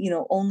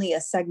 only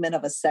a segment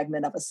of a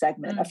segment of a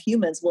segment of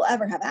humans will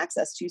ever have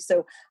access to.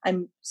 So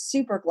I'm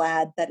super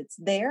glad that it's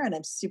there. And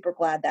I'm super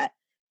glad that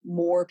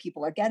more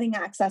people are getting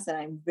access. And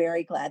I'm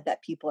very glad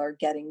that people are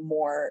getting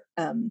more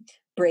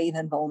brave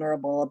and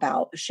vulnerable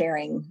about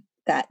sharing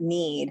that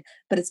need.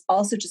 But it's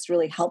also just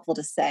really helpful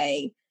to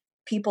say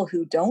people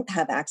who don't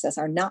have access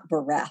are not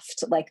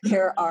bereft. Like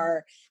there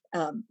are,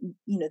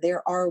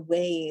 there are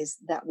ways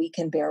that we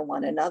can bear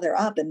one another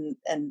up. And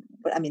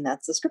I mean,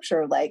 that's the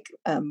scripture, like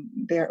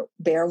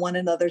bear one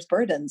another's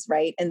burdens.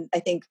 Right. And I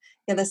think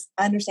this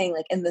understanding,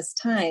 like in this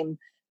time,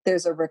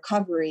 there's a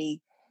recovery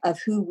of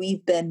who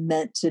we've been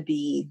meant to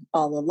be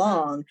all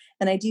along.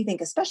 And I do think,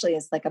 especially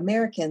as like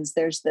Americans,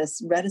 there's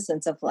this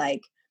reticence of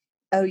like,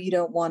 oh, you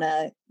don't want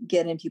to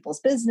get in people's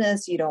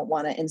business. You don't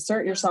want to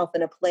insert yourself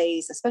in a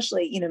place,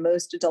 especially,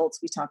 most adults,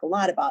 we talk a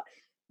lot about,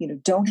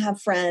 don't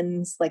have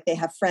friends, like they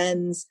have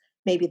friends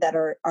maybe that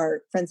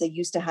are friends they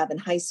used to have in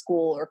high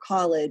school or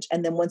college.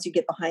 And then once you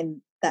get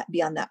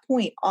beyond that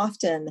point,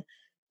 often,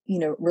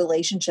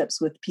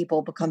 relationships with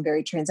people become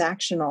very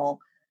transactional.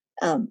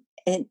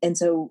 And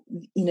so,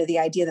 the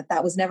idea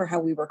that was never how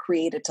we were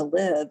created to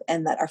live,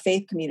 and that our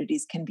faith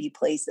communities can be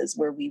places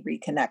where we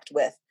reconnect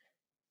with,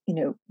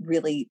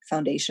 really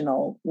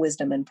foundational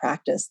wisdom and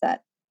practice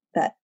that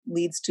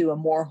leads to a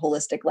more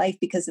holistic life,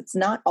 because it's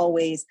not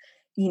always,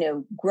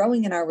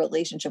 growing in our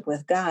relationship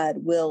with God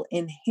will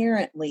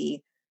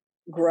inherently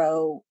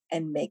grow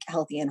and make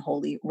healthy and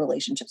holy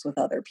relationships with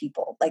other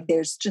people. Like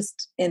there's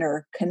just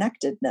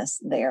interconnectedness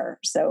there.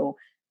 So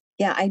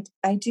yeah,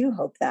 I do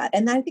hope that.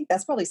 And I think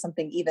that's probably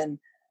something even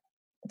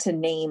to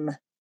name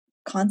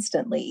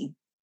constantly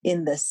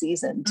in this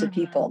season to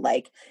people.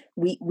 Like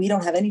we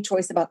don't have any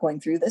choice about going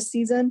through this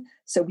season.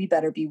 So we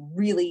better be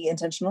really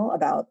intentional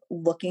about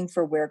looking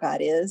for where God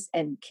is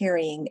and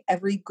carrying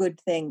every good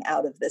thing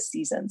out of this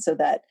season so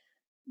that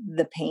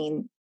the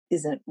pain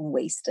isn't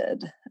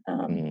wasted.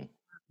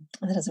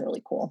 That is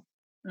really cool.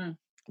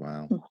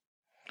 Wow.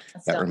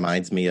 That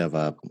reminds me of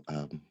a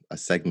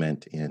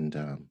segment in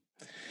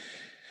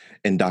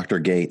Dr.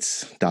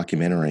 Gates'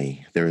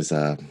 documentary. There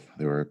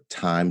were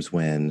times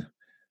when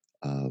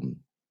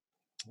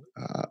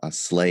a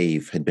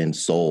slave had been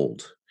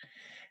sold,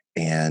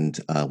 and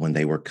when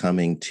they were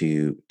coming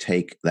to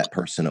take that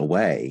person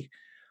away,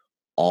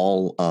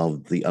 all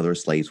of the other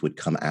slaves would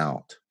come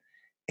out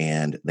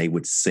and they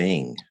would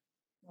sing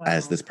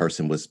as this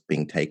person was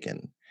being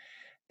taken.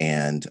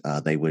 And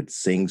they would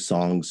sing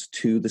songs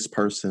to this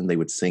person. They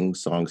would sing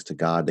songs to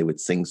God. They would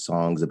sing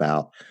songs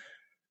about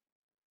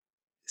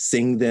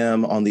sing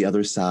them on the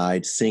other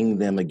side, sing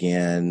them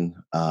again.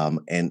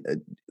 And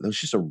it was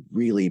just a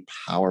really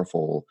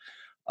powerful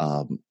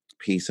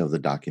piece of the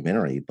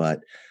documentary.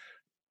 But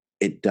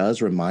it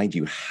does remind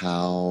you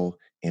how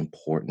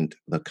important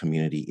the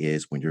community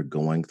is when you're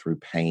going through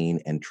pain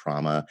and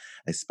trauma,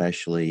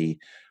 especially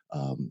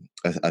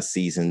a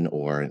season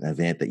or an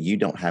event that you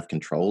don't have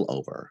control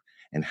over,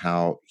 and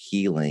how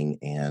healing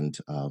and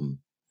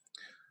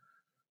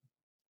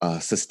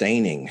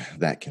sustaining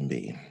that can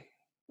be.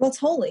 Well, it's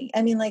holy.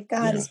 I mean, like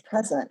God is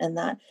present in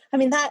that. I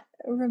mean, that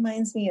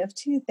reminds me of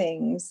two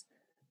things.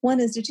 One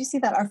is, did you see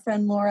that our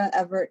friend Laura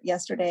Everett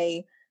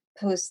yesterday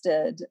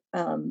posted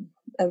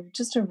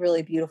just a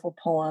really beautiful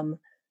poem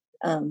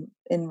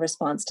in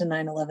response to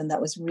 9/11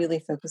 that was really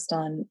focused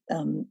on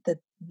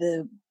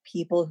the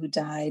people who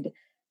died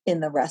in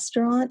the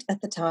restaurant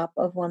at the top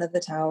of one of the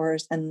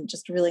towers, and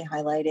just really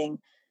highlighting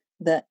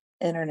the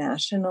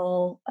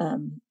international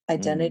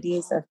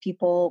identities of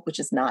people, which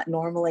is not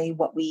normally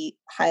what we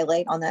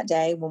highlight on that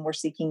day when we're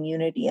seeking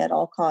unity at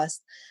all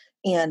costs.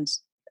 And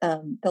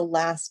the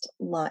last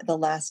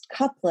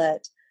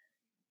couplet,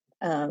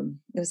 it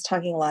was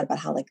talking a lot about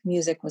how like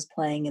music was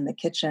playing in the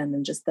kitchen,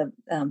 and just the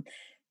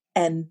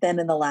And then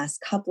in the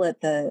last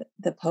couplet, the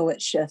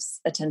poet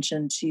shifts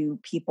attention to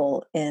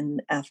people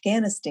in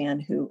Afghanistan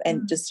who,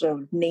 and just sort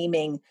of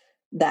naming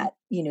that,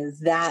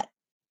 that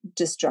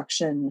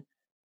destruction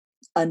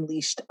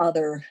unleashed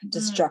other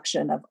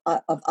destruction of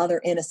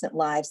other innocent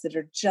lives that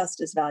are just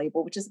as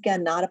valuable, which is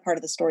again not a part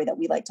of the story that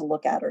we like to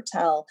look at or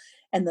tell.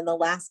 And then the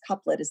last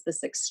couplet is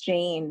this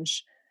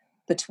exchange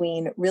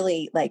between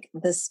really like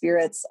the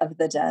spirits of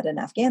the dead in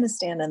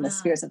Afghanistan and the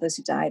spirits of those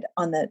who died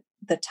on the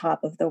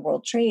top of the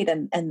World Trade,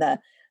 and the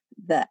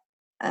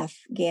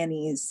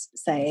Afghanis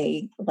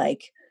say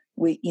like,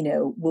 we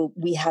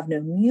have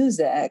no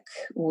music,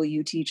 will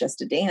you teach us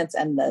to dance?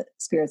 And the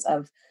spirits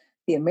of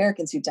the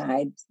Americans who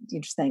died,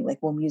 you're just saying like,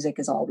 well, music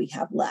is all we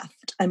have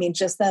left. I mean,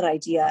 just that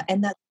idea.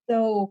 And that's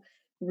so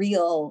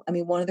real. I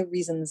mean, one of the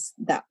reasons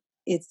that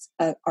it's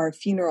our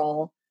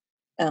funeral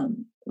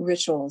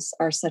rituals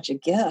are such a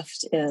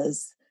gift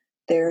is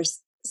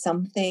there's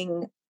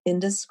something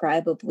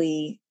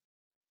indescribably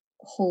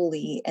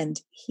holy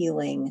and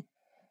healing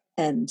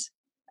and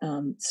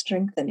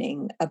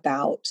strengthening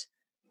about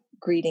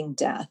greeting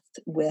death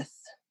with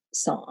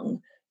song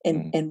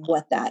and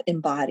what that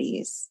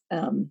embodies.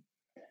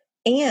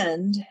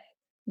 And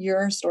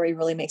your story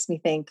really makes me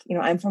think,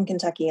 I'm from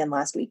Kentucky, and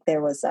last week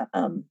there was,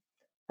 I'm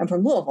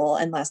from Louisville,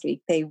 and last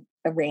week they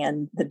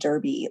ran the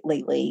Derby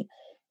lately,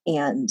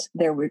 and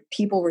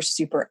people were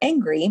super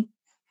angry.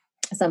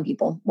 Some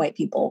people, white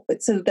people.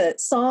 But so the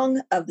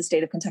song of the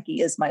state of Kentucky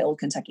is My Old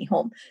Kentucky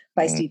Home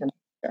by Stephen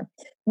Foster,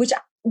 which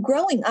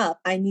growing up,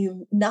 I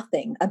knew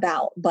nothing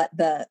about, but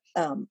the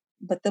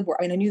word.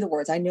 I mean, I knew the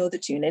words, I know the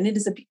tune, and it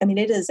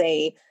is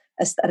a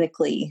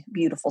aesthetically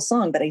beautiful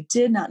song, but I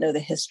did not know the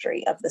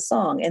history of the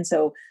song. And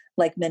so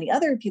like many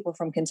other people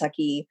from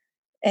Kentucky,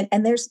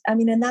 and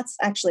that's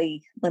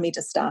actually, let me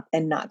just stop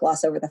and not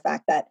gloss over the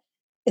fact that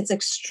it's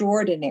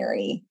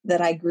extraordinary that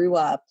I grew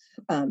up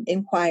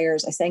in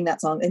choirs. I sang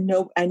that song,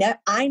 and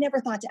I never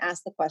thought to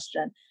ask the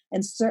question,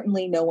 and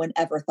certainly no one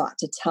ever thought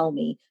to tell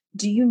me,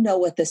 do you know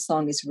what this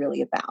song is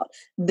really about?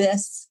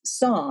 This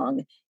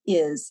song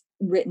is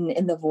written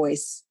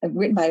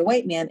by a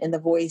white man in the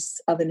voice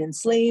of an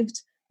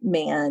enslaved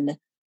man,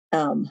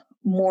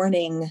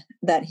 mourning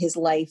that his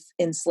life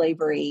in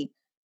slavery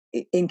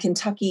in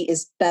Kentucky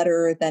is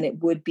better than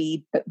it would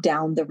be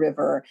down the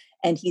river,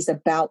 and he's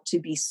about to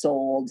be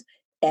sold.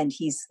 And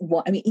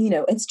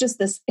it's just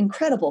this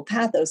incredible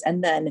pathos.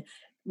 And then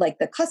like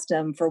the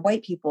custom for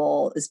white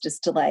people is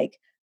just to like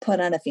put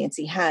on a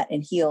fancy hat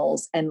and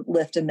heels and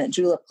lift a mint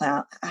julep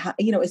cloud.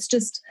 It's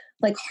just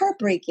like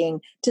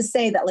heartbreaking to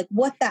say that like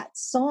what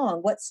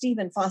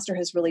Stephen Foster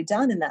has really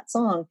done in that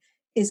song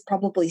is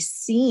probably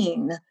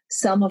seen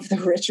some of the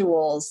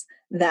rituals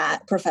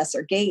that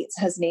Professor Gates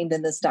has named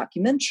in this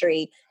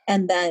documentary,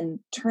 and then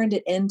turned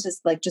it into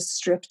like, just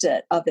stripped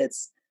it of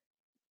its,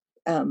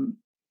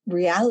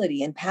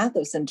 reality and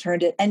pathos and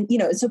turned it. And,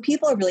 so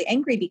people are really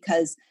angry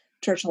because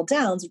Churchill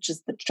Downs, which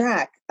is the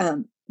track,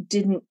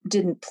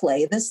 didn't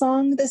play the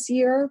song this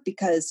year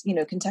because,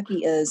 Louisville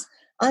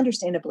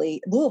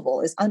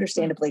is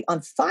understandably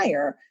on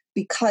fire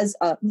because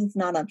it's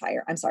not on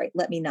fire. I'm sorry.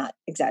 Let me not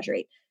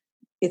exaggerate.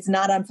 It's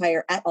not on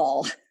fire at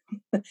all.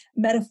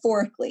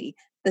 Metaphorically,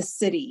 the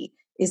city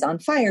is on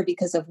fire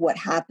because of what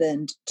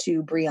happened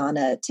to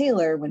Breonna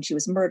Taylor when she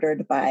was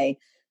murdered by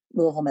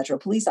Louisville Metro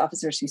police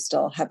officers who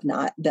still have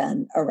not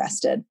been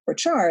arrested or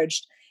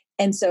charged.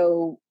 And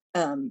so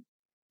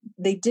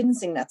they didn't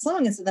sing that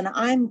song. And so then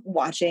I'm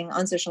watching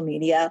on social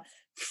media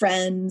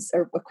friends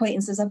or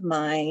acquaintances of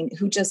mine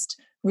who just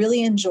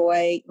really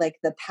enjoy like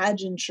the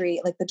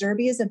pageantry. Like the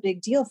Derby is a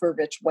big deal for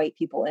rich white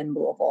people in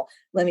Louisville.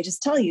 Let me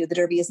just tell you, the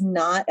Derby is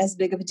not as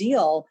big of a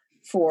deal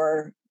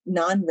for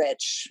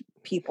non-rich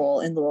people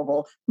in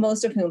Louisville,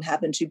 most of whom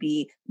happen to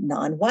be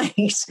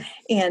non-white.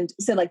 And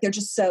so like, they're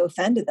just so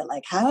offended that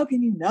like, how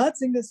can you not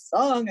sing this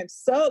song? I'm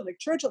so like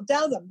Churchill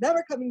Downs, I'm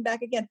never coming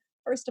back again.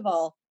 First of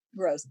all,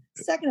 gross.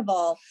 Second of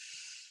all,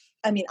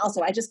 I mean,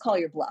 also, I just call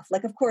your bluff.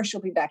 Like, of course,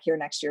 you'll be back here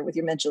next year with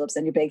your mint juleps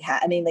and your big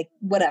hat. I mean, like,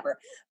 whatever.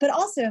 But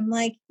also, I'm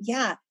like,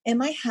 yeah,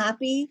 am I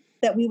happy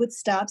that we would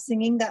stop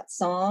singing that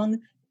song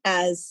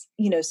as,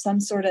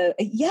 some sort of,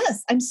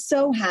 yes, I'm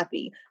so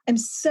happy. I'm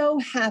so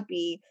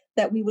happy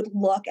that we would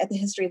look at the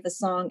history of the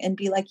song and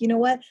be like, you know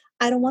what?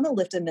 I don't want to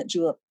lift a mint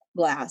julep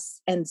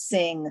glass and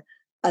sing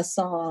a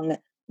song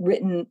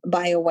written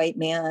by a white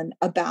man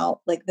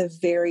about like the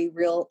very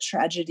real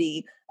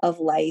tragedy of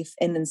life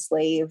and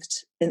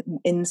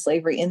in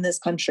slavery in this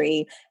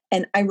country.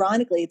 And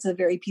ironically, it's the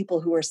very people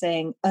who are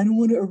saying, I don't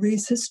want to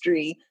erase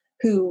history,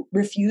 who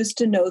refuse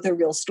to know the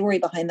real story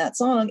behind that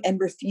song and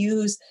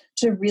refuse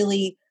to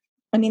really,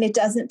 it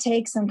doesn't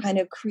take some kind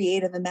of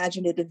creative,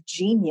 imaginative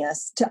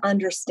genius to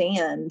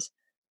understand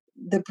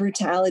the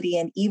brutality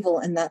and evil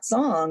in that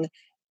song.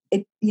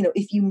 If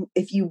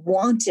you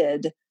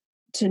wanted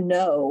to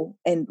know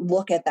and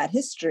look at that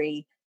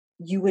history,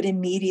 you would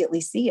immediately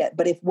see it.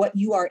 But if what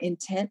you are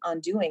intent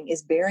on doing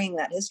is burying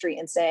that history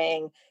and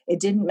saying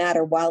it didn't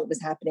matter while it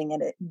was happening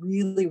and it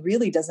really,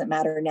 really doesn't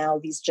matter now,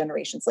 these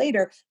generations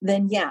later,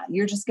 then yeah,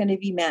 you're just going to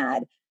be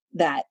mad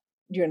that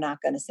you're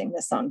not going to sing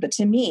this song. But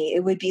to me,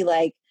 it would be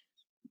like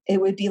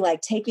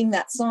taking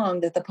that song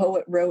that the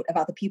poet wrote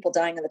about the people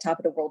dying on the top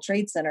of the World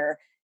Trade Center,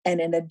 and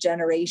in a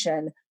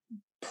generation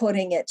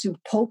putting it to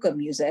polka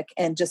music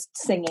and just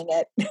singing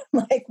it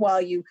like while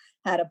you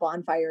had a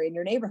bonfire in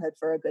your neighborhood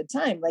for a good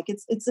time. Like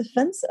it's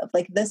offensive.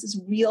 Like this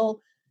is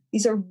real.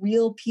 These are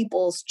real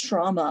people's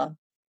trauma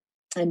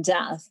and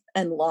death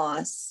and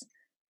loss.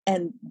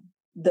 And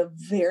the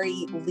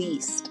very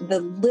least, the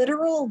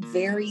literal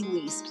very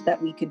least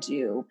that we could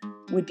do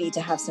would be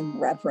to have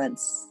some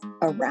reverence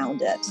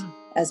around it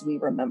as we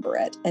remember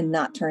it, and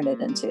not turn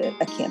it into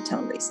a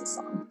Camptown racist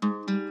song.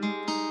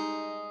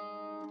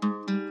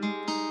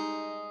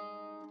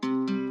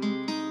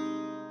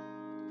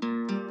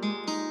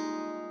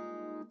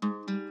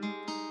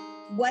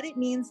 What it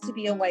means to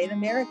be a white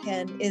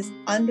American is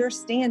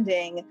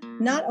understanding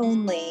not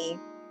only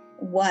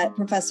what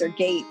Professor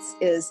Gates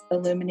is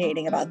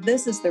illuminating about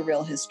this is the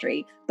real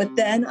history, but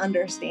then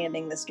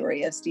understanding the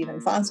story of Stephen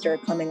Foster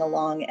coming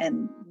along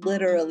and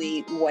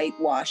literally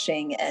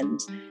whitewashing and,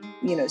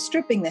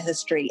 stripping the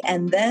history.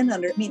 And then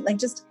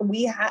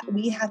we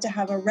have to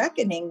have a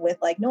reckoning with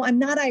like, no, I'm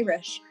not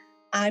Irish.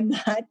 I'm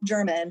not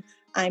German.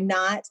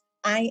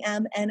 I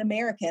am an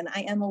American.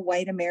 I am a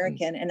white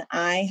American, and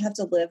I have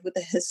to live with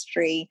the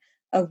history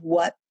of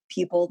what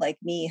people like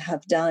me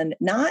have done,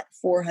 not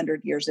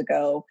 400 years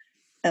ago,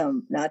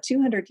 not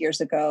 200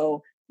 years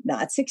ago,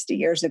 not 60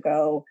 years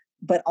ago,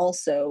 but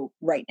also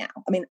right now.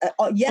 I mean,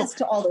 yes,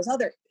 to all those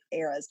other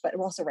eras, but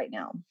also right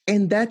now.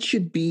 And that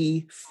should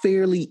be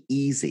fairly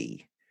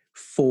easy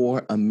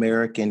for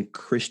American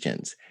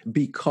Christians,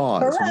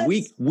 because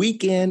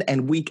week in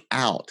and week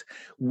out,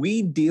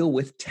 we deal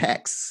with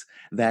texts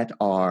that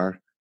are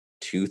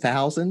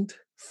 2,000,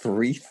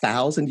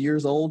 3,000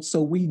 years old.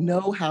 So we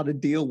know how to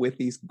deal with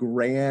these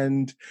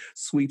grand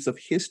sweeps of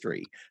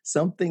history.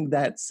 Something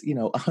that's,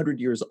 100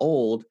 years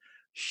old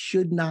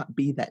should not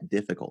be that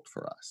difficult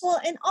for us.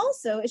 Well, and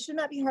also it should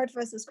not be hard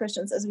for us as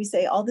Christians, as we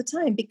say all the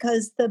time,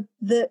 because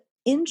the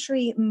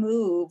entry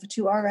move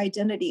to our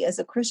identity as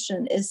a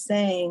Christian is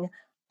saying,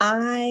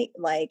 I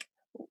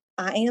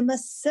am a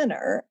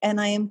sinner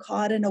and I am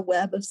caught in a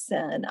web of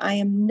sin. I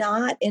am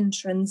not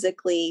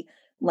intrinsically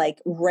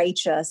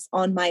righteous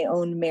on my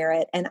own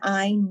merit, and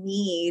I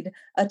need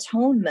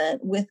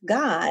atonement with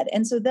God.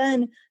 And so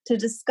then to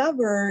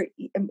discover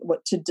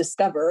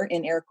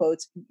in air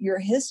quotes, your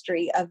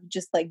history of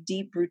just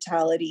deep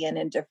brutality and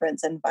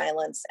indifference and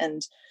violence,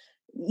 and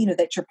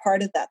that you're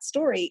part of that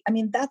story. I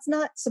mean, that's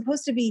not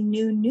supposed to be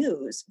new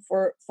news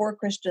for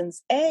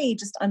Christians. A,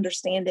 just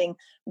understanding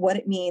what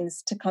it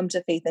means to come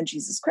to faith in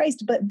Jesus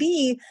Christ. But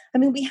B, I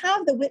mean, we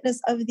have the witness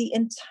of the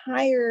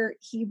entire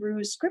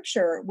Hebrew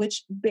scripture,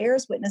 which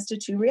bears witness to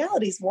two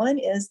realities. One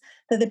is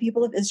that the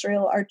people of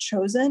Israel are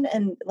chosen,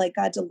 and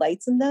God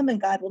delights in them,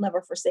 and God will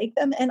never forsake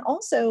them. And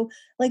also,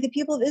 the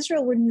people of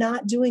Israel were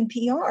not doing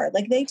PR.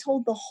 They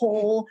told the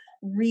whole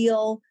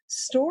real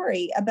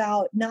story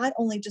about not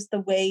only just the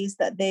ways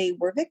that they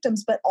were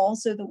victims, but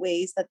also the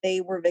ways that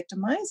they were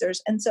victimizers.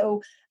 And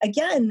so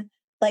again,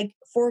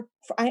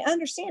 I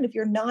understand if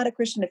you're not a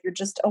Christian, if you're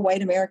just a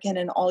white American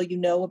and all you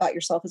know about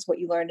yourself is what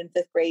you learned in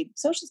 5th grade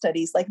social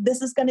studies,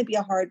 this is going to be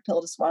a hard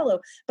pill to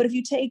swallow. But if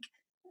you take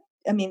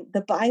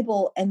the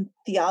Bible and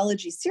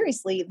theology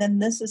seriously, then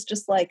this is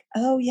just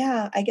oh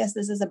yeah, I guess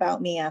this is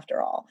about me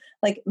after all.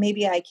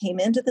 Maybe I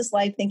came into this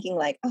life thinking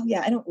oh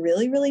yeah, I don't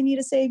really need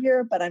a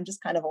savior, but I'm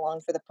just kind of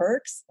along for the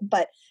perks.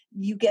 But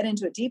you get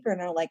into it deeper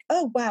and are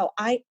oh wow,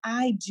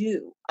 I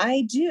do.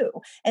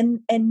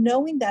 And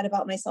knowing that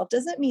about myself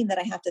doesn't mean that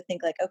I have to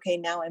think okay,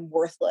 now I'm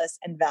worthless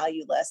and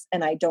valueless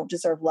and I don't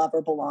deserve love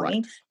or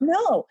belonging. Right.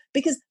 No,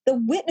 because the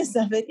witness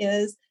of it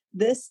is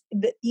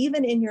that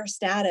even in your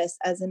status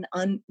as an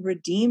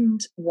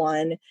unredeemed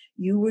one,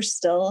 you were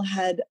still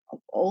had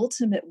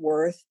ultimate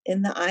worth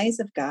in the eyes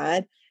of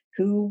God,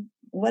 who,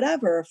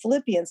 whatever,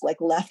 Philippians,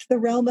 left the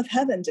realm of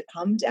heaven to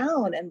come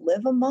down and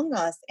live among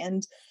us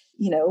and,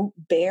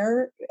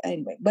 bear,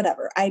 anyway,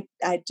 whatever. I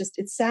just,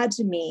 it's sad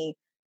to me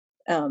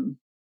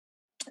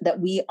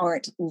that we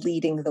aren't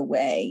leading the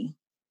way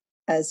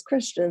as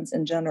Christians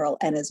in general,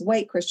 and as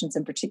white Christians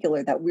in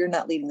particular, that we're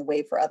not leading the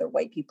way for other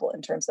white people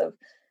in terms of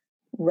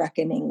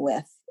reckoning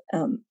with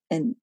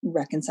and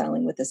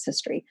reconciling with this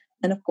history.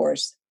 And of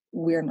course,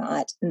 we're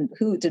not. And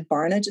who did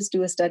Barna just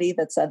do a study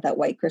that said that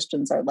white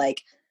Christians are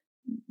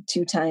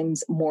 2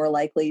 times more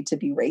likely to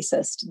be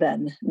racist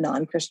than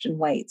non-Christian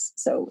whites?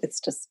 So it's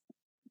just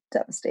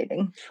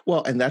devastating.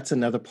 Well, and that's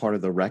another part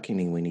of the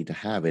reckoning we need to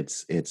have.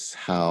 It's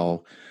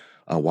how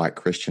white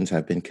Christians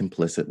have been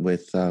complicit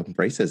with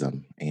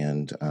racism,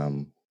 and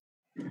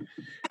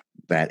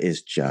that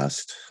is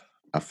just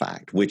a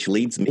fact, which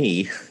leads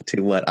me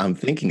to what I'm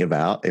thinking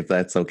about, if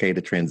that's okay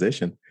to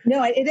transition.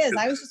 No, it is.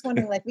 I was just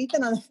wondering,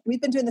 we've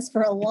been doing this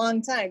for a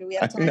long time. Do we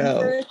have time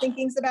for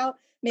thinkings about?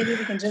 Maybe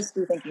we can just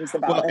do thinkings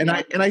about. Well, and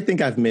I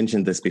think I've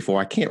mentioned this before.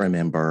 I can't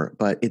remember,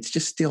 but it's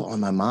just still on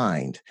my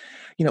mind.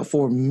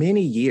 For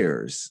many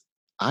years,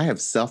 I have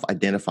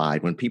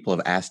self-identified when people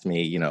have asked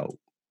me,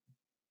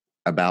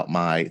 about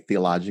my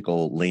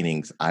theological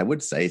leanings, I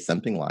would say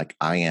something like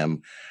I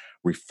am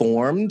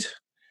Reformed,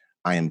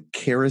 I am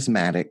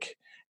charismatic,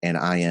 and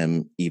I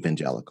am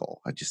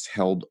evangelical. I just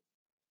held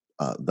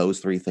those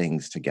three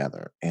things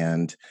together.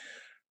 And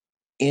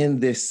in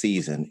this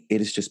season, it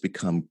has just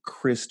become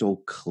crystal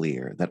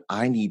clear that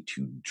I need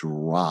to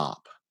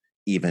drop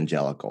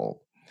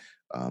evangelical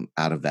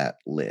out of that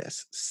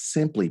list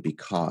simply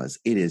because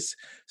it is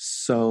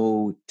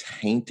so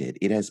tainted.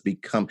 It has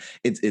become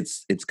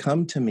it's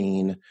come to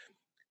mean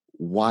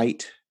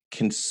white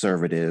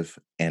conservative,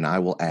 and I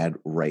will add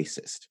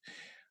racist.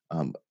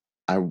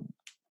 I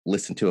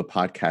listened to a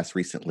podcast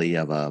recently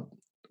of a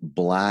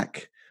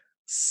Black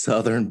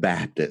Southern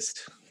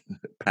Baptist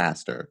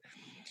pastor,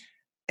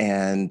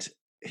 and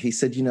he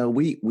said,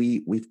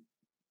 we've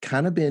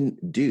kind of been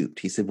duped.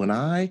 He said, when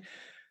I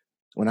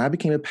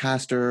became a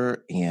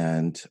pastor,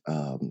 and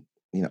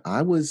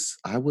I was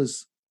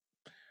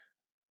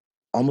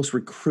almost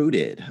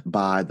recruited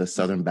by the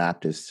Southern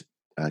Baptist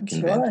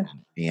convention,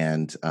 Sure.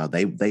 and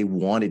they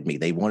wanted me.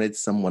 They wanted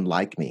someone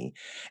like me,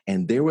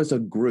 and there was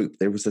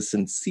a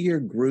sincere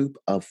group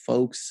of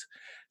folks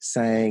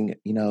saying,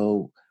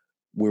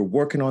 we're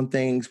working on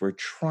things, we're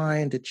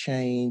trying to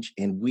change,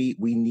 and we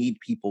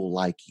need people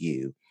like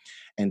you.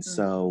 And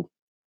so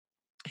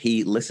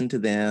he listened to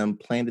them,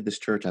 planted this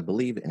church, I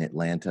believe, in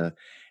Atlanta,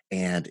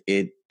 and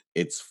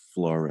it's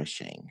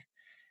flourishing.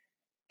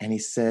 And he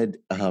said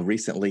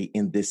recently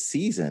in this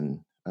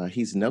season,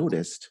 he's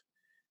noticed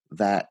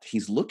that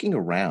he's looking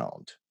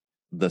around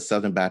the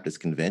Southern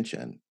Baptist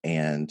Convention,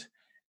 and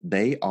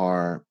they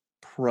are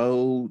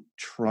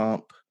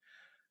pro-Trump,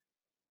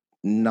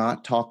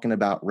 not talking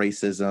about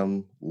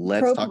racism.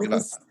 Let's talk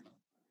about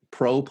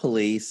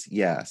pro-police,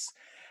 yes.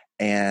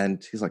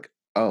 And he's like,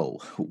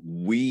 oh,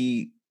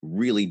 we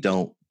really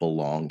don't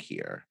belong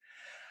here.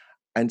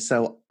 And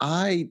so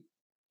I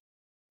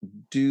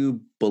do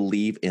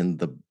believe in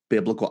the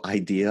biblical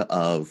idea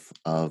of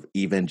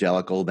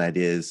evangelical, that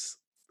is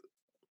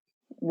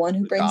one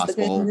who brings the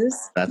good news.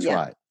 That's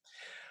right.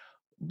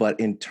 But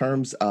in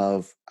terms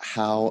of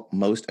how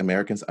most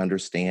Americans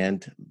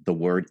understand the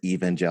word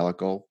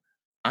evangelical,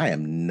 I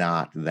am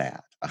not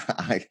that.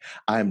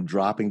 I'm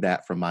dropping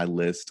that from my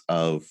list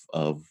of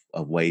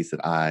ways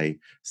that I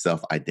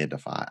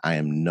self-identify. I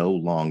am no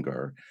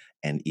longer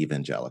an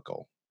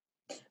evangelical.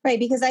 Right,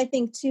 because I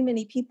think too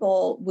many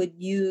people would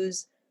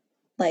use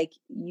like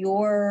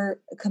your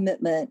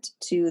commitment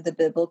to the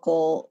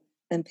biblical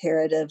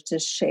imperative to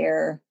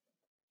share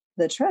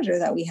the treasure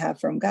that we have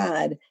from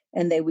God,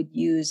 and they would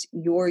use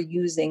your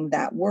using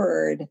that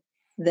word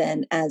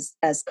then as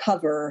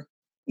cover,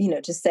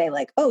 to say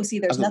like, oh, see,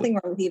 there's nothing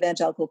wrong with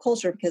evangelical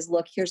culture because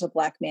look, here's a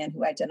Black man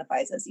who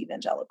identifies as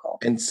evangelical.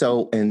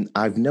 And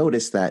I've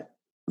noticed that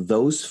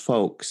those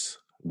folks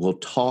will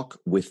talk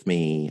with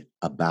me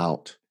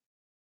about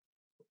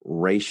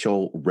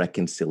racial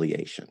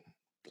reconciliation.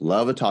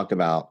 Love to talk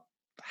about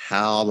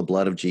how the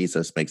blood of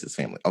Jesus makes his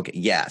family. Okay,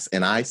 yes,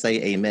 and I say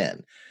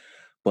amen.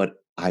 But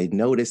I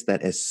noticed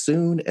that as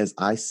soon as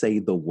I say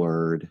the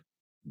word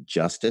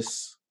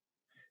justice,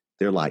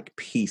 they're like,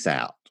 peace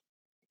out,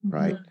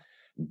 right?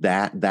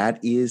 That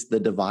is the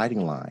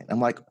dividing line.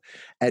 I'm like,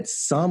 at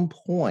some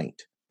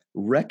point,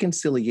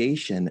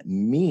 reconciliation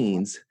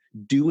means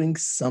doing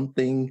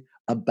something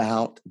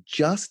about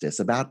justice,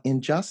 about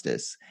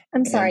injustice.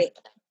 I'm sorry.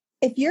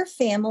 If your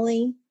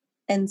family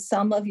and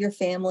some of your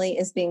family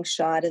is being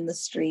shot in the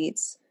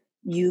streets,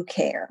 you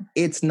care.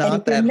 It's not and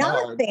if that you're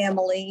not hard.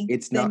 Family,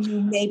 it's then not.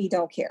 You maybe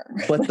don't care.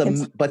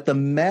 But the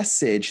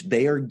message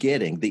they are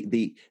getting,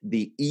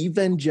 the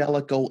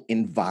evangelical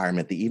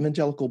environment, the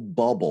evangelical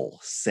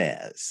bubble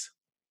says,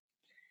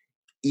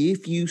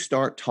 if you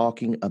start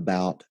talking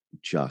about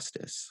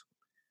justice,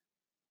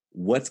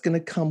 what's going to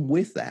come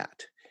with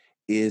that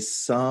is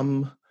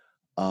some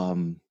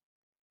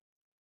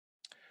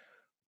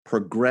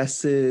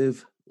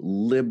progressive,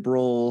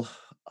 liberal,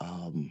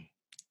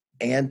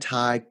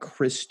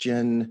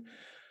 anti-Christian,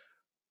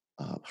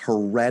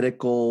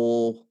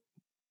 heretical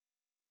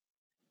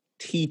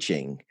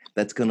teaching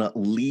that's going to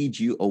lead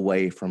you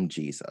away from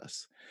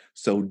Jesus.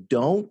 So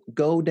don't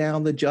go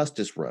down the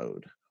justice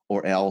road,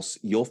 or else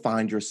you'll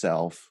find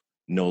yourself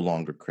no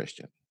longer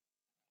Christian.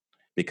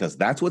 Because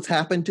that's what's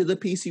happened to the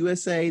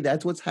PCUSA.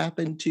 That's what's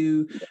happened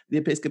to the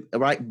Episcopal,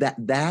 right?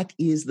 That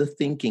is the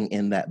thinking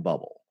in that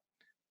bubble.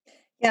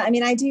 Yeah, I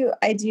mean, I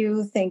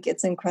do think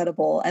it's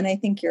incredible, and I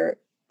think you're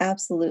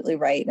absolutely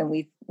right. And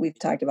we've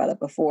talked about it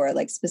before,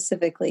 like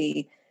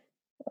specifically,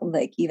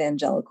 like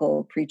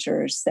evangelical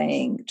preachers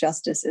saying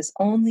justice is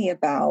only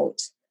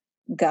about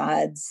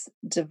God's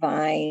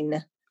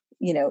divine,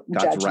 God's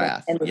judgment,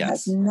 wrath, and it yes.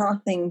 has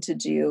nothing to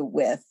do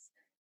with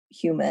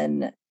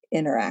human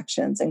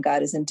interactions, and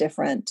God is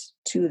indifferent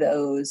to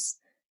those,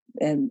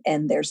 and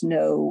there's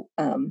no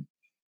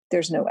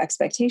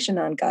expectation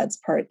on God's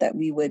part that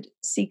we would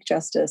seek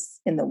justice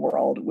in the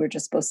world. We're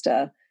just supposed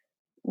to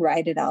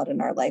ride it out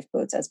in our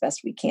lifeboats as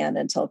best we can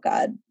until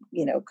God,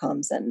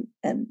 comes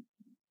and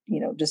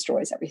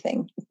destroys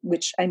everything.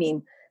 Which, I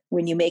mean,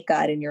 when you make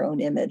God in your own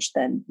image,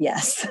 then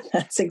yes,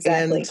 that's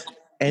exactly.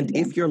 And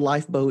if your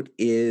lifeboat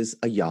is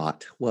a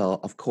yacht, well,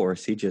 of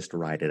course, you just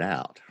ride it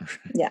out.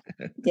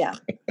 Yeah.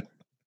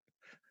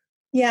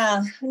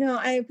 Yeah, no,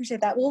 I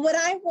appreciate that. Well, what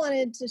I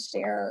wanted to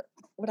share,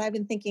 what I've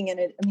been thinking, and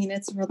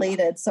it's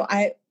related. So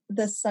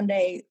this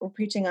Sunday, we're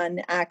preaching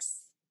on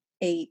Acts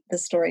 8, the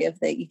story of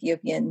the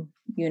Ethiopian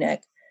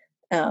eunuch.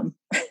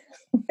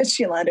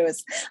 Yolanda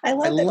was, I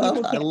love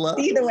that people can't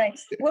see the way.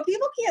 What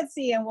people can't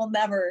see, and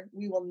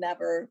we will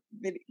never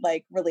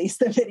like release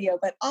the video,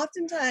 but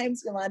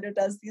oftentimes Yolanda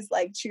does these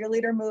like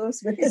cheerleader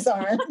moves with his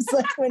arms.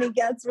 Like when he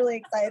gets really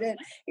excited,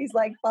 he's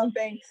like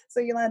pumping. So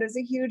Yolanda's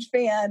a huge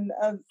fan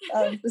of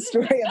the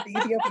story of the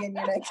Ethiopian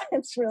eunuch.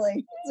 It's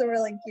really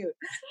cute.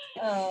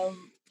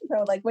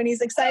 So like when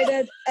he's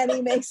excited and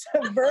he makes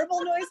a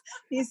verbal noise,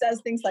 he says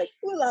things like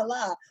 "ooh la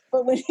la."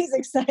 But when he's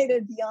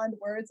excited beyond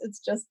words, it's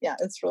just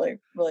it's really,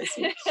 really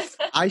sweet.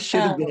 I should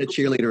have been a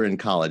cheerleader in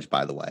college,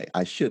 by the way.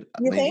 I should.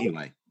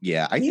 Anyway,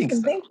 yeah, I think so. You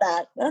can think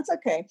that. That's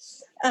okay.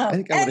 I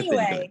think I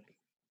anyway,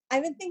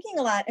 I've been thinking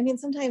a lot. I mean,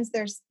 sometimes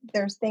there's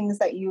things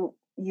that you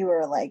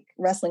are like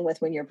wrestling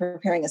with when you're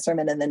preparing a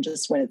sermon, and then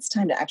just when it's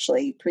time to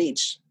actually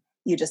preach,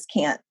 you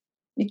can't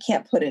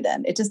put it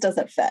in. It just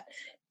doesn't fit.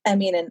 I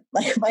mean, and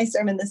like my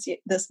sermon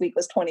this week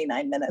was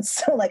 29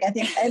 minutes. So like, I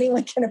think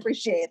anyone can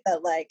appreciate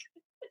that. Like,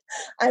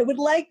 I would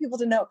like people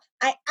to know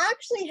I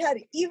actually had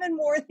even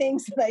more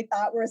things that I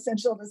thought were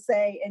essential to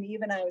say. And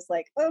even I was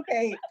like,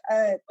 okay,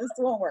 this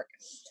won't work.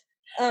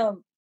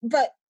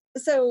 But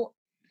so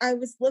I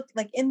was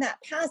like in that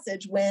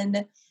passage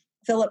when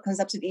Philip comes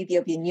up to the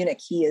Ethiopian eunuch,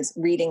 he is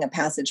reading a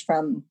passage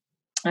from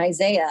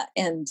Isaiah,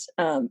 and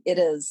it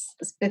is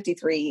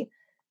 53,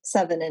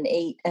 7 and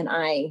 8. And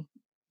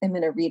I'm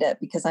going to read it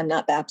because I'm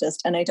not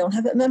Baptist and I don't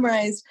have it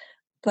memorized,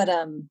 but,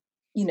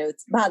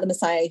 it's about the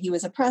Messiah. He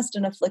was oppressed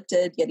and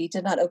afflicted, yet he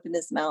did not open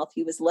his mouth.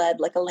 He was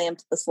led like a lamb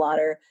to the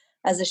slaughter,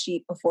 as a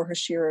sheep before her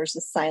shearers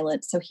is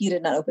silent. So he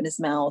did not open his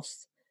mouth.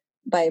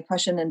 By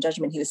oppression and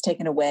judgment, he was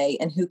taken away.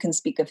 And who can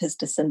speak of his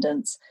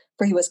descendants?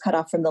 For he was cut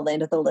off from the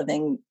land of the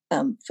living.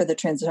 For the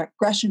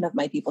transgression of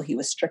my people, he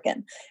was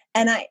stricken.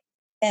 And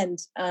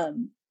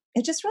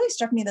it just really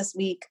struck me this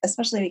week,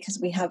 especially because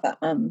we have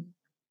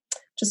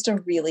just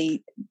a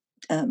really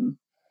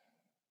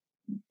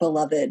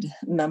beloved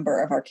member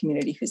of our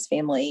community whose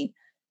family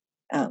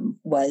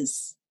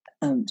was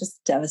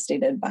just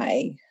devastated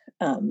by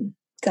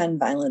gun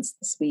violence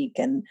this week.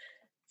 And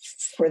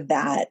for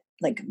that,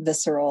 like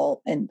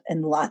visceral and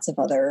lots of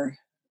other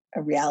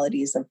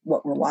realities of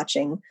what we're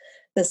watching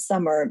this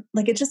summer,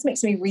 like it just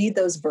makes me read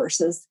those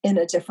verses in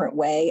a different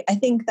way. I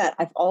think that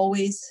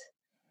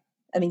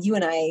you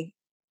and I,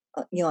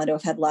 Yolanda,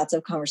 have had lots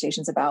of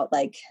conversations about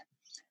like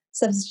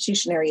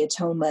substitutionary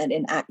atonement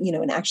and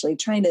actually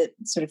trying to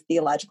sort of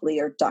theologically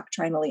or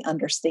doctrinally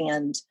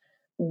understand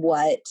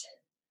what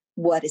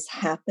is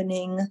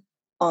happening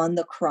on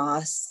the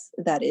cross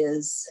that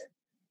is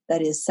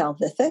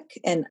salvific.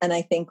 And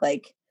I think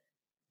like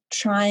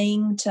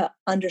trying to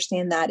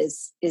understand that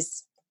is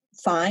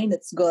fine.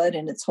 It's good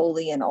and it's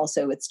holy. And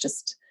also it's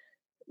just,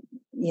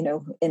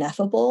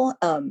 ineffable.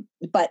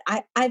 But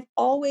I've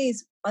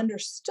always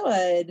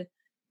understood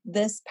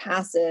this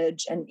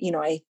passage and,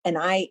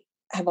 I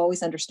have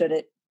always understood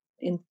it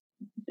in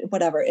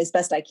whatever as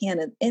best I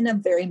can in a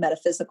very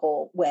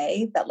metaphysical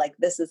way, that like,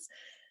 this is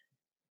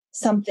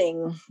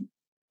something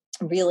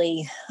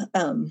really,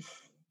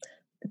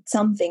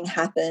 something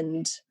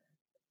happened,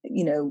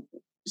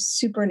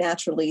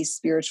 supernaturally,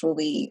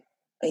 spiritually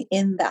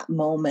in that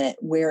moment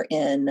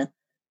wherein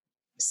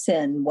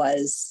sin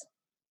was,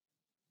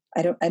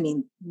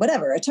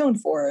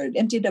 atoned for,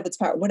 emptied of its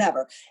power,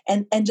 whatever.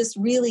 And just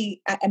really,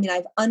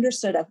 I've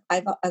understood,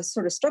 I've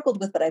sort of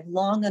struggled with, but I've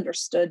long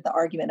understood the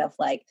argument of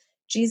like,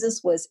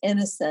 Jesus was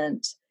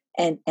innocent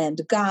and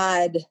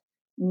God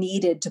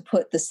needed to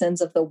put the sins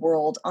of the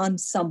world on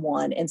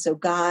someone. And so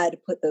God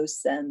put those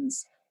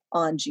sins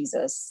on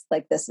Jesus.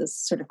 Like this is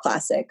sort of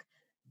classic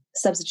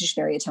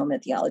substitutionary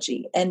atonement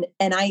theology. And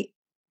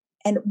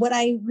what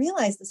I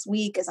realized this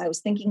week as I was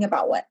thinking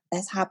about what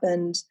has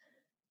happened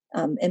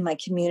in my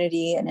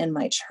community and in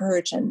my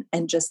church, and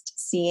just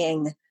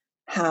seeing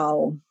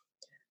how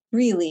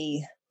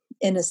really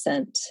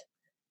innocent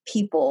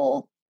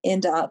people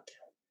end up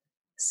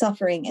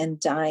suffering and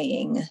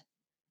dying,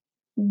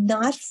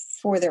 not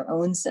for their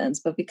own sins,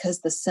 but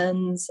because the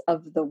sins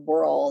of the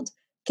world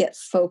get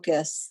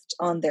focused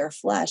on their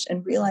flesh,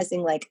 and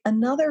realizing like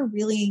another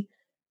really,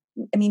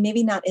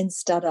 maybe not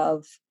instead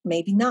of,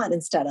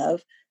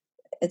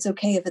 it's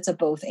okay if it's a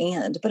both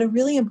and, but a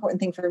really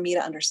important thing for me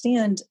to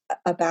understand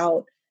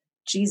about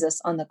Jesus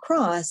on the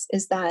cross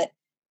is that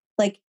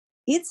like,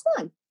 it's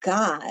not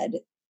God,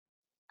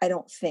 I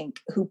don't think,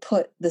 who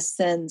put the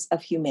sins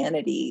of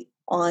humanity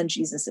on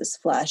Jesus's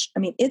flesh.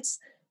 It's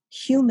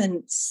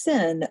human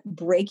sin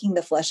breaking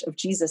the flesh of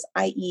Jesus,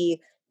 i.e.,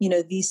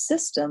 these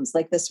systems,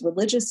 like this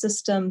religious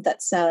system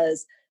that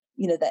says,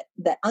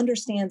 that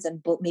understands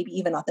and maybe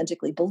even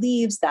authentically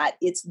believes that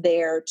it's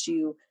there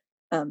to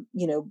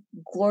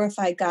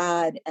glorify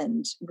God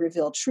and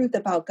reveal truth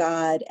about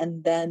God.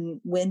 And then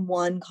when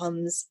one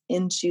comes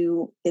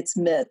into its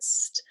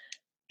midst,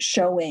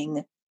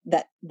 showing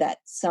that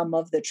some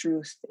of the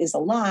truth is a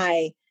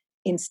lie,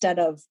 instead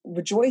of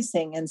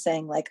rejoicing and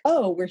saying like,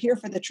 oh, we're here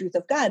for the truth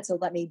of God, so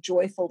let me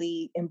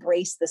joyfully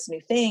embrace this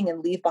new thing and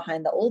leave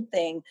behind the old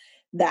thing,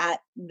 that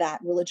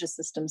religious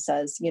system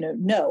says,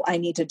 no, I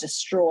need to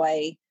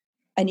destroy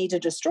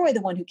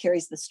the one who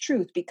carries this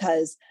truth,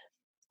 because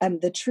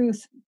the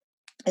truth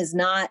is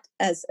not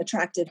as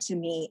attractive to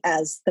me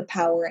as the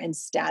power and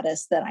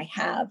status that I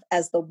have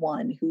as the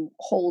one who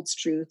holds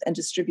truth and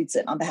distributes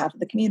it on behalf of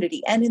the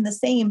community. And in the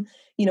same,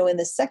 in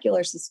the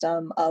secular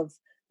system of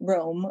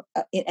Rome,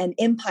 an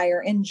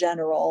empire in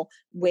general,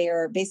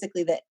 where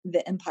basically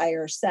the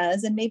empire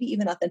says, and maybe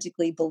even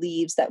authentically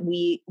believes, that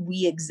we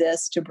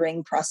exist to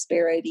bring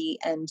prosperity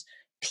and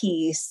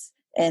peace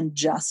and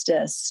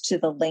justice to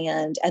the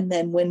land. And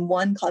then when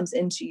one comes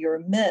into your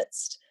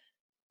midst,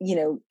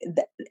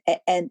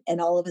 and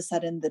all of a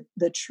sudden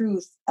the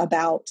truth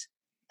about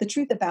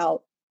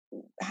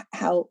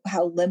how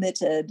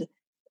limited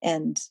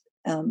and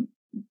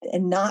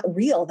not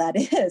real that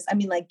is. I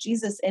mean, like,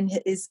 Jesus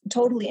is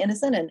totally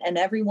innocent, and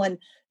everyone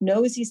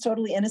knows he's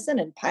totally innocent,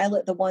 and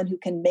Pilate, the one who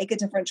can make a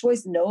different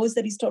choice, knows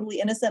that he's totally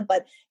innocent.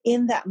 But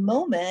in that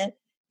moment,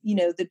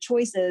 the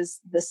choice is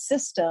the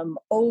system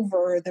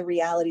over the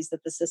realities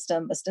that the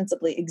system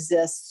ostensibly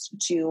exists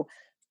to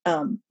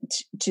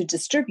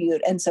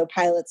distribute. And so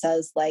Pilate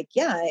says, like,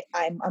 yeah,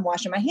 I'm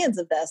washing my hands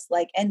of this.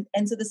 Like, and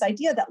so this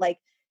idea that, like,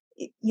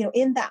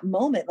 in that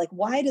moment, like,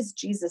 why does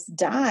Jesus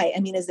die? I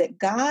mean, is it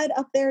God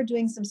up there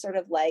doing some sort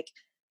of like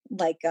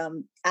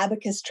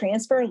abacus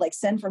transfer, like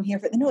send from here?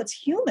 No, it's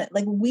human.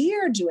 Like, we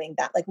are doing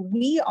that. Like,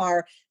 we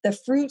are, the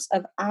fruits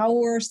of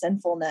our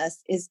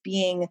sinfulness is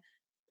being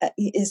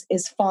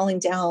is falling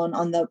down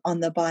on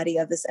the body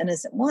of this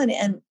innocent one.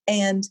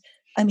 And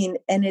I mean,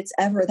 and it's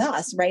ever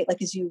thus, right?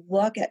 Like, as you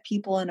look at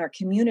people in our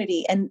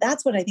community, and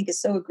that's what I think is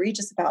so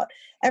egregious about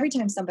every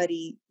time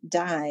somebody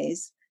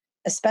dies,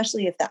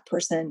 especially if that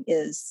person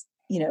is,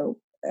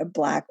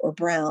 Black or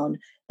brown,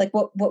 like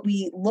what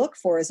we look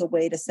for is a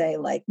way to say,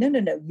 like, no,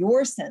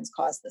 your sins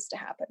caused this to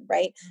happen,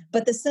 right?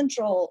 But the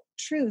central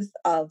truth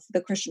of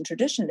the Christian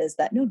tradition is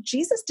that, no,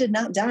 Jesus did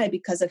not die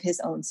because of his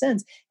own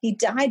sins. He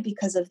died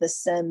because of the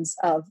sins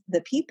of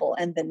the people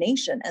and the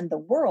nation and the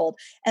world.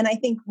 And I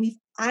think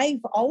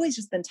I've always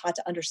just been taught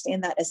to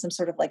understand that as some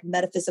sort of like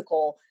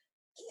metaphysical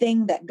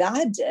thing that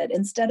God did,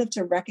 instead of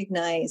to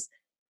recognize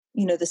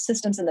the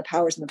systems and the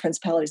powers and the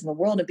principalities in the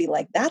world, and be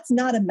like, that's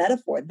not a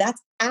metaphor.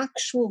 That's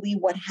actually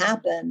what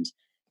happened.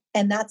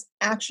 And that's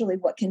actually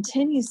what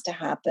continues to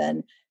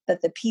happen,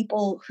 that the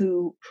people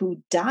who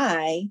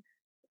die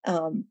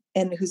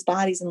and whose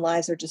bodies and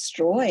lives are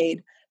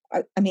destroyed,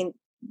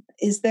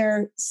 is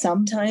there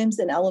sometimes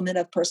an element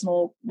of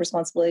personal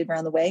responsibility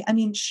around the way? I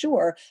mean,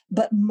 sure,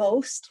 but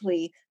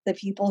mostly the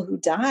people who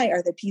die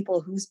are the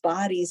people whose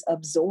bodies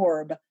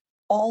absorb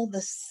all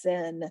the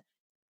sin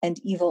and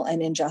evil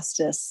and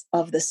injustice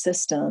of the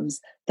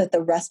systems that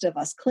the rest of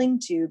us cling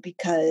to,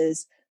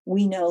 because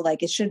we know,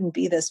 like, it shouldn't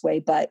be this way,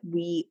 but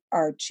we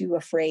are too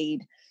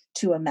afraid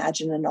to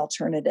imagine an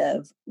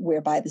alternative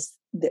whereby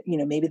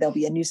maybe there'll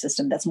be a new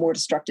system that's more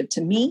destructive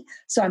to me.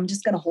 So I'm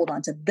just going to hold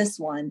on to this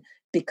one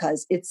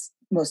because it's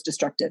most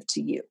destructive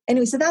to you.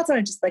 Anyway, so that's what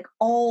I just, like,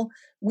 all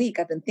week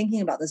I've been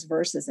thinking about these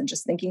verses and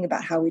just thinking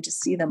about how we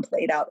just see them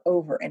played out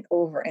over and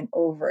over and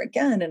over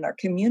again in our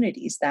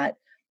communities, that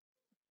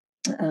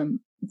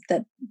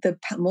the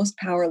most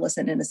powerless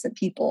and innocent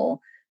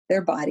people,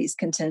 their bodies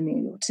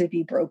continue to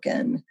be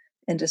broken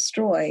and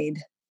destroyed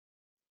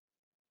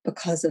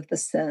because of the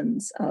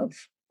sins of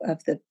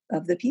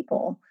the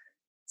people.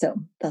 So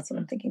that's what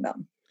I'm thinking about.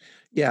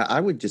 Yeah,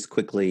 I would just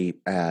quickly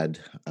add,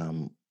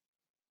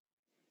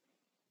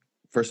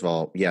 first of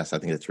all, yes, I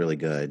think it's really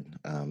good.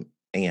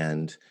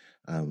 And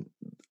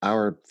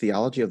our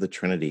theology of the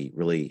Trinity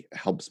really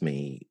helps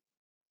me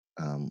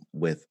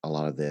with a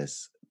lot of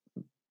this,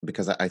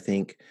 because I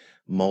think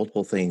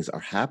multiple things are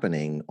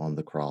happening on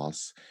the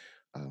cross.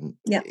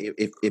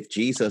 If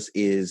Jesus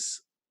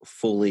is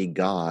fully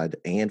God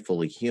and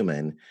fully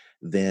human,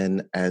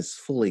 then as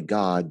fully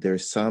God,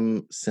 there's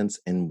some sense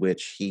in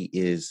which he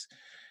is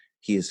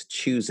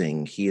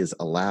choosing, he is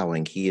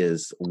allowing, he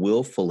is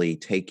willfully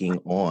taking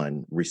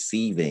on,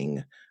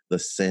 receiving the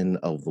sin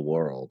of the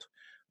world,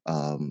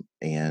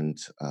 and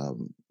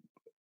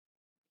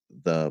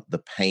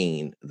the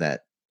pain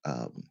that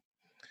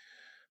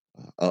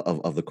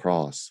of the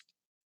cross.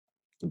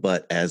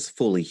 But as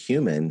fully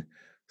human,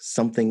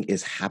 something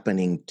is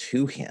happening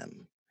to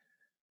him,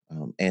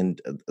 and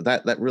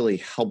that really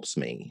helps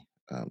me,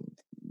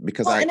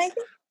 because and I think,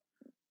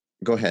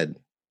 go ahead.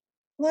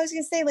 Well, I was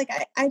going to say, like,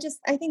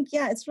 I think,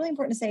 yeah, it's really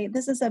important to say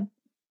this is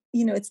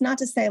it's not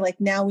to say,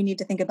 like, now we need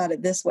to think about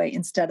it this way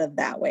instead of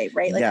that way,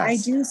 right? Like, yes. I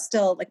do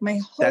still, like, my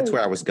hope. That's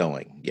where I was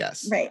going.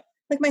 Yes. Right.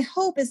 Like, my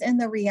hope is in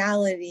the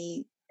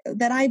reality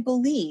that I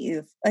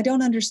believe, I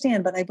don't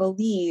understand, but I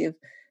believe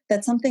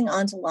that something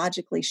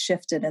ontologically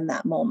shifted in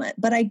that moment.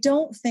 But I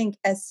don't think,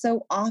 as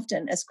so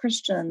often as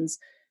Christians,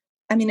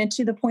 I mean, and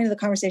to the point of the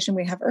conversation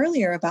we have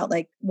earlier about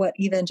like what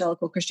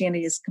evangelical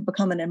Christianity has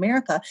become in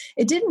America,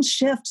 it didn't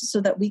shift so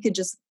that we could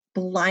just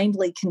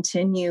blindly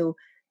continue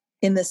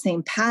in the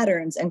same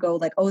patterns and go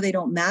like, oh, they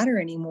don't matter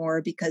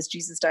anymore because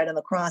Jesus died on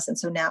the cross. And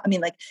so now, I mean,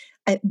 like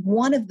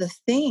one of the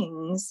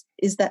things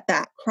is that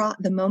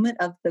the moment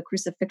of the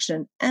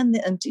crucifixion and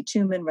the empty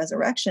tomb and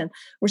resurrection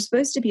were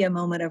supposed to be a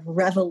moment of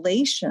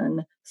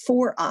revelation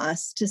for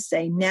us to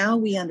say, now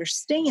we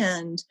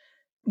understand,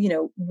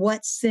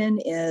 what sin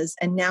is.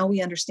 And now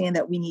we understand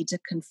that we need to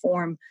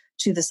conform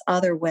to this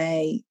other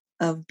way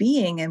of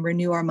being and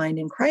renew our mind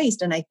in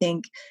Christ. And I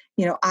think,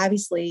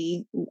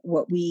 obviously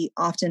what we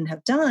often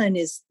have done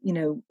is,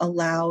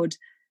 allowed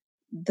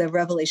the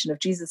revelation of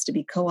Jesus to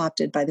be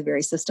co-opted by the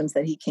very systems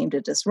that he came to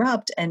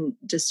disrupt and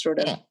just sort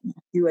of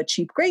do a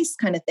cheap grace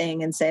kind of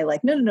thing and say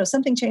like, no,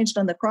 something changed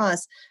on the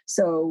cross.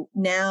 So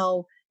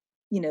now,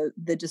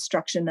 the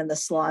destruction and the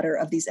slaughter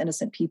of these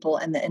innocent people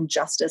and the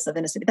injustice of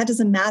innocent, that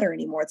doesn't matter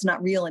anymore. It's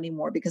not real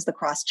anymore because the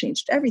cross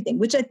changed everything,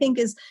 which I think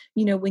is,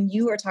 when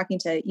you are talking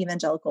to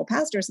evangelical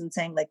pastors and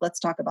saying like, let's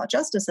talk about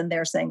justice. And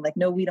they're saying like,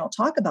 no, we don't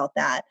talk about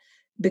that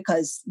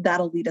because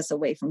that'll lead us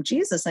away from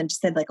Jesus. And just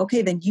said like,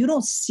 okay, then you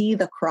don't see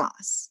the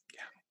cross.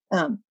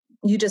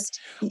 You just,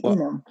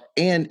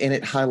 And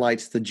it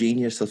highlights the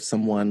genius of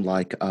someone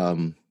like,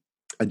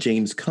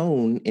 James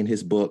Cone in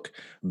his book,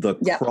 The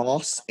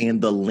Cross and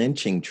the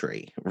Lynching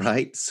Tree,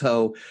 right?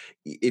 So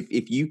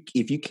if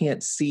you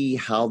can't see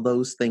how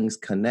those things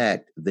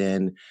connect,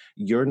 then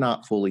you're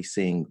not fully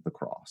seeing the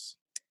cross.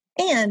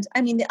 And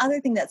I mean, the other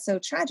thing that's so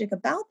tragic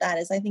about that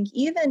is I think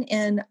even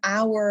in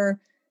our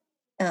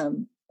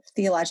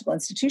theological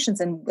institutions,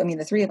 and I mean,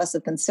 the three of us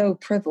have been so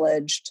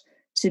privileged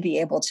to be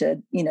able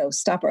to,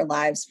 stop our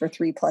lives for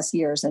 3+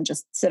 years and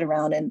just sit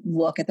around and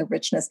look at the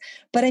richness.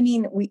 But I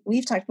mean,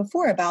 we've talked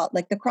before about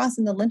like the cross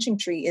and the lynching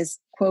tree is,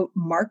 quote,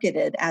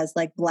 marketed as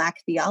like Black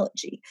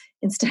theology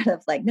instead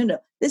of like, no,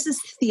 this is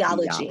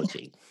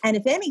theology. And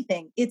if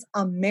anything, it's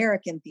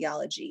American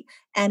theology.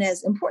 And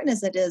as important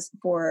as it is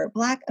for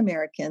Black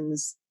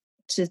Americans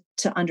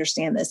to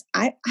understand this,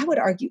 I would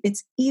argue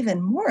it's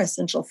even more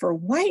essential for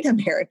white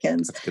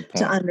Americans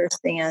to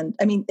understand.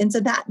 I mean, and so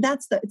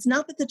it's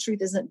not that the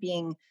truth isn't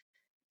being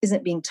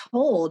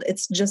told.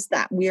 It's just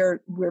that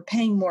we're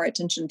paying more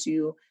attention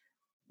to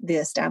the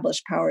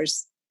established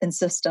powers and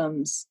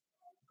systems,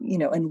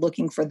 and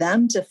looking for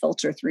them to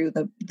filter through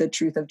the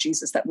truth of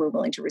Jesus that we're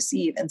willing to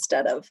receive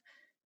instead of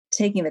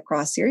taking the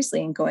cross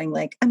seriously and going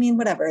like, I mean,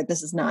 whatever,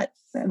 this is not,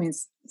 I mean,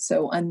 it's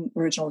so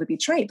unoriginal to be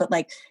trite, but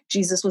like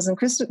Jesus wasn't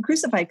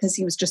crucified because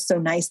he was just so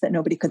nice that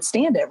nobody could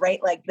stand it,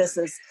 right? Like this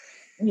is,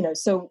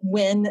 so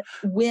when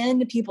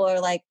people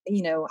are like,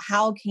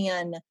 how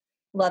can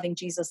loving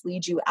Jesus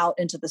lead you out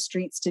into the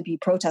streets to be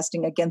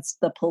protesting against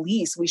the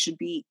police? We should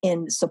be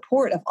in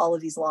support of all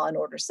of these law and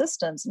order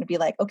systems and to be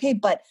like, okay,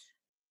 but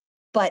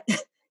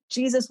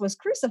Jesus was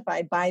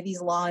crucified by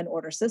these law and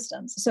order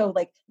systems. So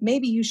like,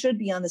 maybe you should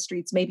be on the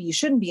streets, maybe you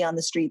shouldn't be on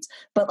the streets,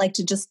 but like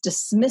to just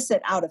dismiss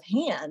it out of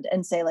hand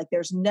and say like,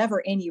 there's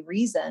never any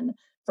reason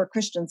for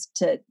Christians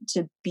to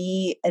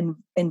be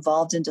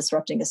involved in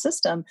disrupting a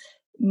system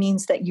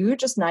means that you're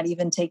just not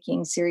even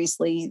taking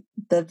seriously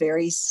the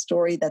very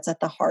story that's at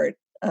the heart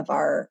of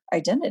our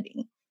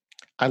identity.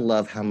 I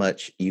love how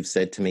much you've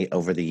said to me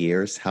over the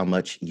years, how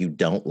much you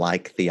don't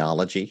like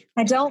theology.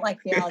 I don't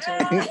like theology.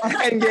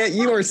 And yet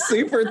you are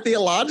super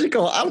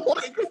theological. I'm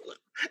like,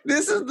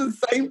 this is the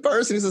same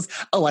person who says,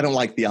 oh, I don't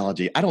like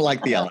theology. I don't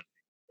like theology.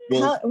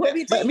 Well,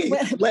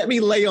 let me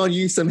lay on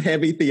you some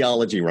heavy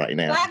theology right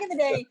now. Back in the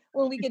day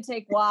when we could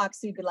take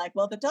walks, he'd be like,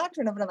 well, the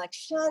doctrine of it. I'm like,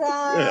 shut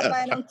up.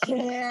 I don't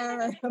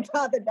care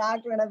about the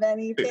doctrine of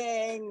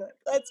anything.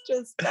 Let's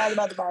just talk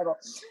about the Bible.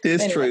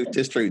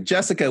 It's true.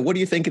 Jessica, what are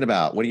you thinking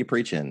about? What are you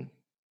preaching?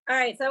 All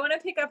right. So I want to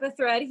pick up a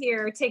thread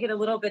here, take it a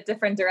little bit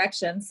different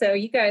direction. So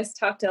you guys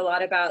talked a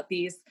lot about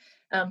these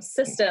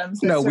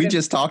systems. No, we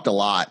just talked a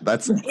lot.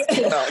 That's no,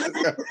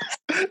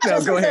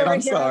 go ahead.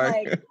 I'm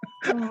sorry. Like,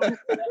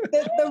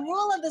 the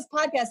rule of this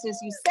podcast is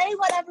you say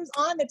whatever's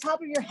on the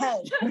top of your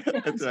head.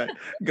 That's right.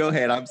 Go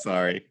ahead. I'm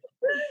sorry.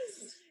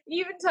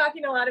 You've been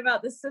talking a lot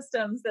about the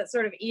systems that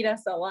sort of eat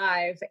us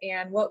alive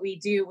and what we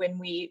do when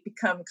we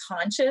become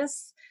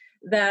conscious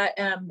that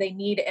they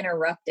need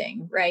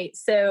interrupting, right?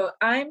 So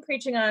I'm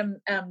preaching on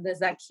the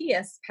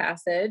Zacchaeus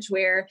passage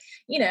where,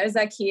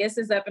 Zacchaeus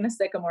is up in a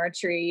sycamore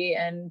tree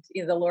and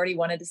the Lord he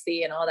wanted to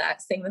see and all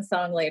that, sing the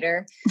song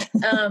later.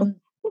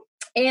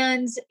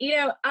 And,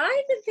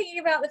 I've been thinking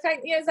about the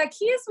fact,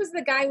 Zacchaeus was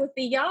the guy with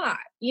the yacht,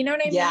 you know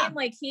what I mean?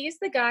 Like he's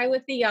the guy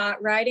with the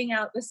yacht riding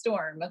out the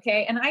storm.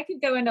 Okay. And I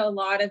could go into a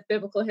lot of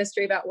biblical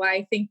history about why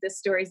I think this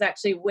story is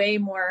actually way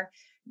more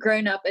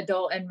grown up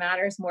adult and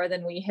matters more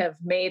than we have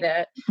made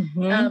it.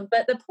 Mm-hmm.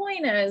 But the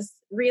point is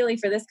really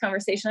for this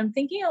conversation, I'm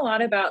thinking a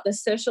lot about the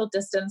social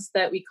distance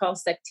that we call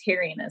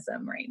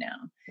sectarianism right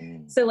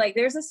now. So like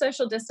there's a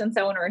social distance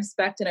I want to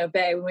respect and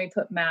obey when we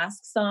put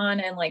masks on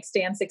and like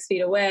stand 6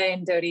 feet away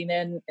and doting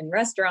in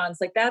restaurants.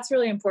 Like that's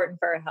really important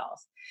for our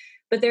health.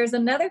 But there's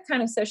another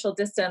kind of social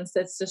distance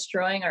that's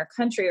destroying our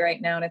country right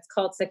now, and it's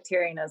called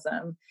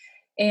sectarianism.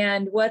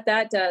 And what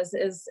that does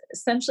is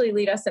essentially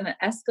lead us in an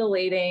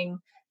escalating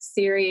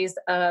series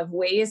of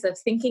ways of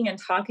thinking and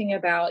talking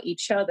about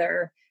each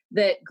other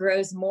that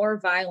grows more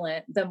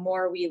violent the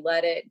more we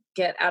let it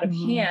get out of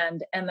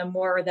hand and the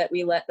more that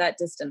we let that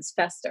distance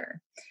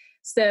fester.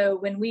 So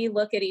when we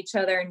look at each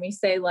other and we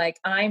say like,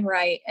 I'm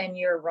right and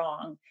you're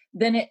wrong,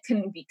 then it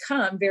can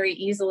become very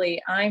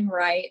easily, I'm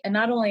right. And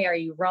not only are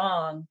you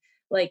wrong,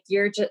 like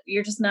you're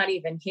just not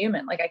even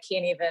human. Like I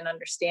can't even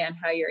understand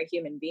how you're a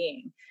human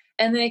being.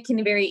 And then it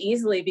can very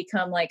easily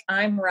become like,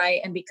 I'm right.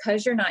 And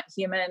because you're not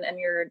human and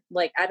you're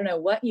like, I don't know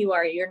what you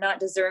are, you're not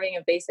deserving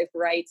of basic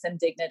rights and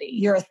dignity.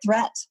 You're a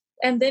threat.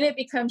 And then it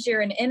becomes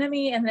you're an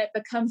enemy and it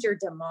becomes you're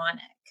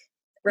demonic.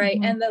 Right.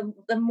 And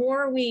the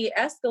more we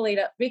escalate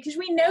up, because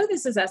we know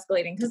this is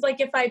escalating, because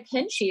like if I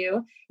pinch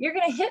you, you're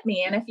going to hit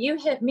me. And if you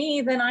hit me,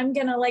 then I'm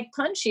going to like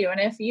punch you. And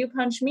if you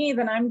punch me,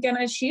 then I'm going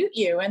to shoot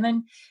you. And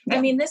then, I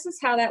mean, this is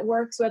how that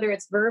works, whether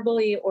it's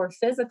verbally or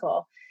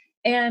physical.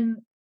 And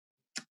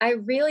I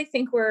really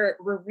think we're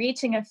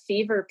reaching a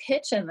fever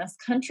pitch in this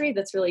country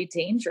that's really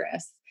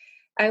dangerous.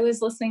 I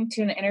was listening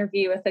to an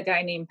interview with a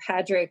guy named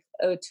Patrick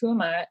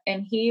Otuma,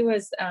 and he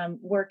was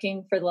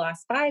working for the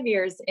last 5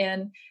 years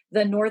in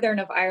the northern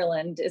of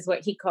Ireland, is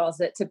what he calls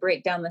it, to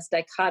break down this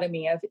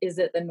dichotomy of, is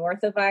it the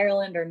north of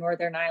Ireland or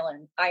Northern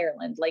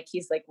Ireland? Like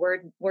he's like,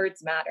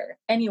 words matter.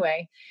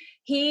 Anyway,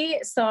 he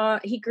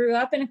grew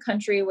up in a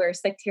country where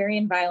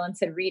sectarian violence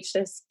had reached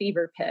this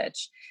fever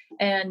pitch,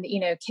 and, you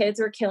know, kids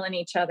were killing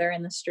each other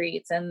in the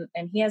streets. And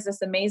he has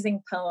this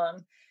amazing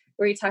poem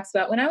where he talks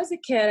about, when I was a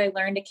kid, I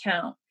learned to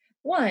count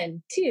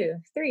 1, 2,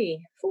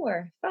 3,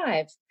 4,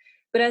 5.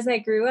 But as I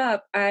grew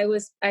up, I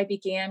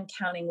began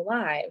counting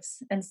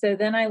lives. And so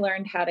then I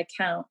learned how to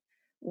count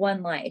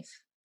one life,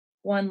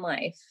 one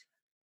life,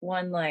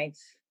 one life,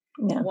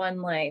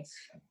 one life,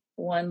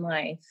 one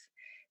life,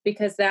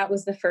 because that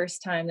was the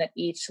first time that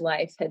each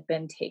life had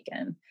been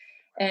taken.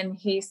 And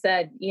he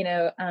said, you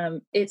know,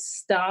 it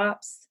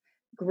stops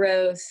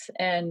growth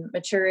and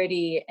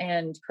maturity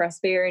and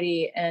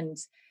prosperity, and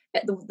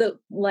the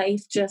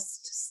life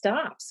just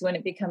stops when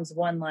it becomes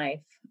one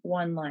life,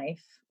 one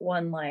life,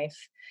 one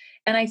life.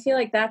 And I feel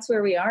like that's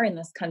where we are in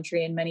this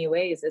country in many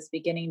ways, is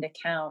beginning to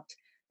count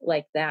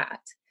like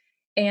that.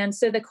 And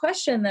so the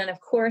question then,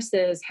 of course,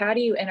 is how do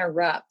you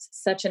interrupt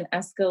such an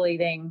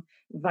escalating,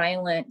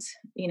 violent,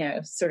 you know,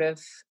 sort of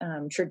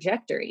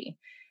trajectory?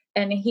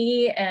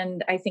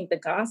 And I think the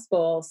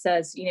gospel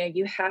says, you know,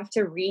 you have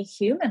to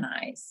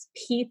rehumanize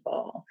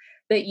people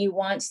that you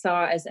once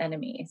saw as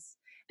enemies.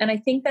 And I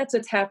think that's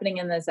what's happening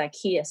in the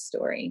Zacchaeus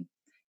story.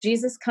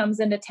 Jesus comes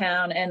into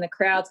town and the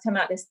crowds come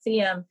out to see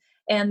him,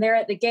 and they're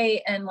at the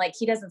gate, and like,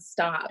 he doesn't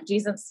stop.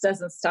 Jesus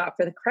doesn't stop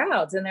for the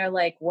crowds. And they're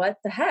like, what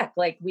the heck?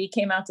 Like, we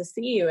came out to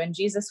see you. And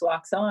Jesus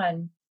walks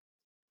on,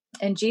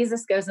 and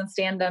Jesus goes and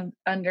stands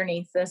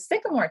underneath the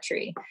sycamore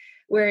tree,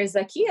 whereas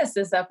Zacchaeus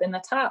is up in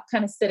the top,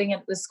 kind of sitting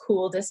at this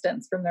cool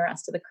distance from the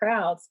rest of the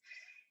crowds.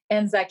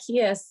 And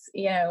Zacchaeus,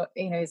 you know,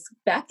 is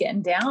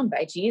beckoned down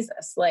by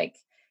Jesus, like,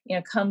 you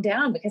know, come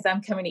down because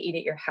I'm coming to eat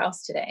at your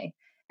house today.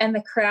 And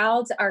the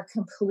crowds are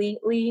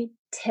completely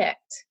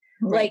ticked.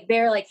 Right. Like,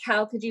 they're like,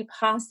 how could you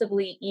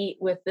possibly eat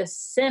with this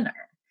sinner,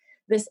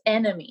 this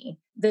enemy,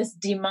 this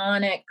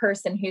demonic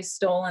person who's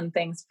stolen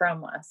things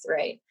from us,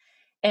 right?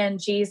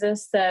 And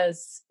Jesus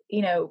says,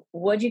 you know,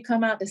 what'd you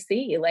come out to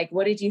see? Like,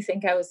 what did you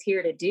think I was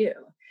here to do?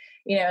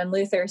 You know, and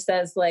Luther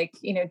says, like,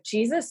 you know,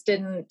 Jesus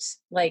didn't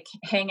like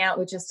hang out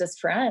with just his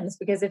friends,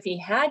 because if he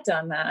had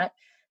done that,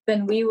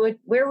 then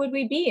where would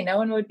we be? No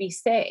one would be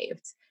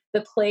saved.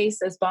 The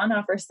place, as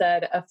Bonhoeffer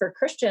said, for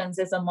Christians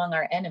is among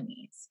our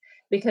enemies,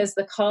 because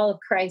the call of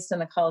Christ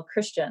and the call of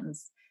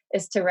Christians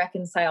is to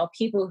reconcile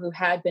people who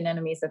had been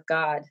enemies of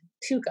God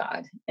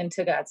and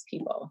to God's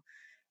people.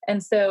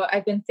 And so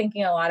I've been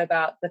thinking a lot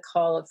about the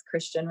call of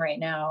Christian right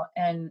now.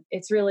 And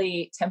it's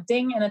really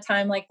tempting in a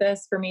time like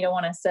this for me to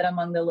want to sit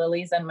among the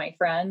lilies and my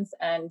friends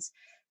and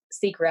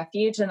seek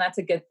refuge. And that's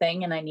a good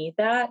thing. And I need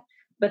that.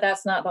 But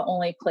that's not the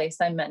only place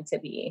I'm meant to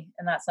be.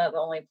 And that's not the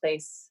only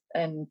place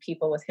and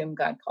people with whom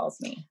God calls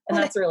me. And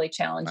that's a really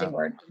challenging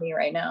word for me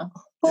right now.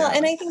 Well,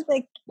 and I think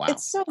like,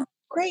 it's so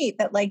great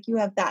that like you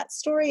have that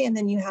story, and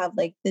then you have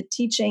like the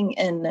teaching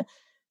in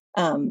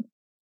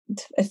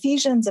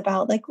Ephesians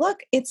about like, look,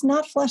 it's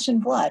not flesh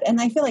and blood.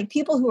 And I feel like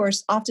people who are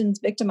often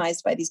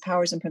victimized by these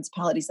powers and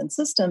principalities and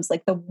systems,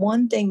 like the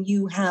one thing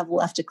you have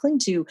left to cling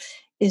to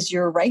is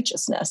your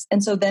righteousness.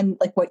 And so then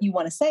like what you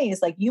want to say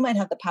is like, you might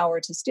have the power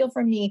to steal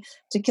from me,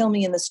 to kill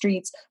me in the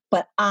streets,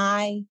 but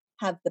I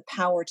have the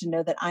power to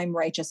know that I'm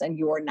righteous and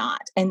you're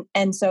not.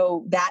 And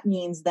so that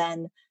means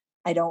then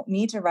I don't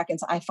need to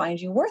reconcile. I find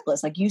you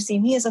worthless. Like, you see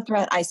me as a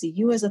threat. I see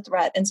you as a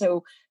threat. And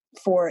so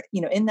for,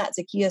 in that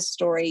Zacchaeus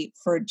story,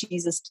 for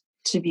Jesus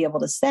to be able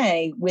to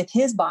say with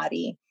his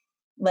body,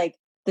 like,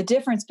 the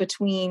difference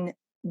between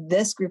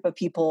this group of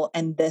people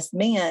and this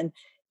man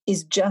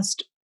is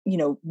just,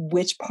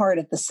 which part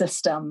of the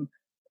system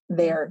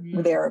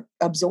they're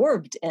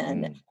absorbed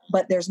in,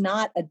 but there's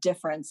not a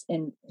difference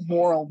in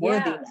moral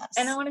worthiness.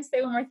 And I want to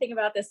say one more thing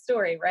about this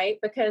story, right?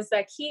 Because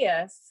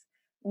Zacchaeus,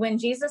 when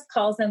Jesus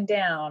calls him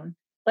down,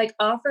 like,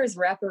 offers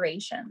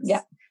reparations.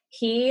 Yeah.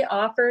 He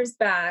offers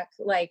back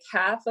like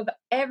half of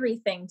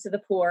everything to the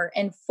poor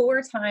and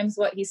 4 times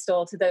what he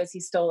stole to those he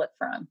stole it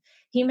from.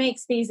 He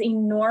makes these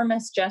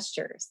enormous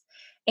gestures.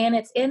 And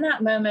it's in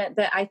that moment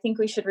that I think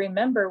we should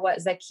remember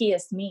what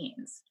Zacchaeus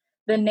means.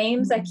 The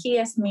name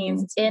Zacchaeus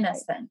means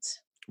innocent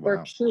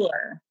or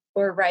pure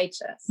or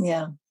righteous.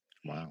 Yeah.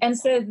 Wow. And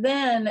so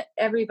then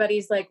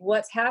everybody's like,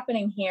 what's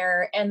happening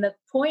here? And the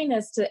point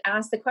is to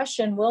ask the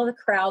question, will the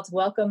crowds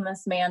welcome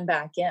this man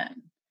back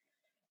in?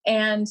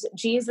 And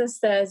Jesus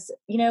says,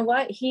 you know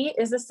what? He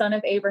is a son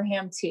of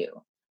Abraham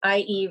too,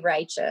 i.e.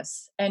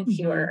 righteous and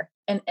pure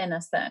and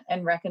innocent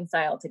and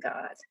reconciled to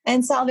God.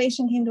 And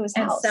salvation came to his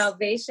house.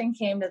 Salvation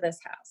came to this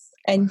house.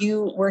 And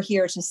you were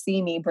here to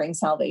see me bring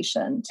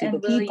salvation to the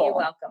people. And will you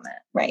welcome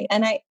it? Right.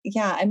 And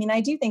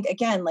I do think,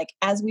 again, like,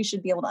 as we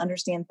should be able to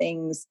understand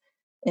things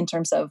in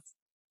terms of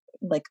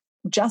like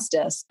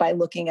justice by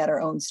looking at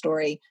our own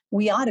story,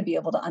 we ought to be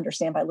able to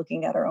understand by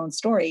looking at our own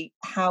story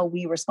how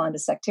we respond to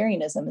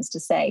sectarianism, is to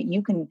say,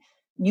 you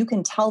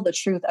can tell the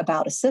truth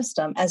about a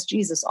system, as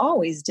Jesus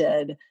always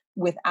did,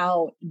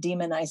 without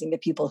demonizing the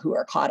people who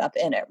are caught up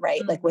in it,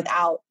 right? Like,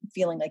 without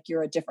feeling like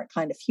you're a different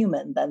kind of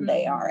human than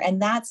they are. And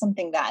that's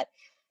something that,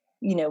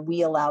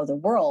 we allow the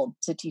world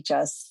to teach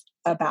us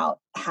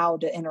about how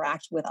to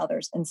interact with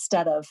others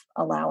instead of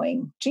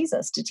allowing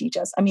Jesus to teach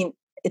us. I mean,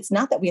 it's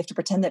not that we have to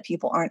pretend that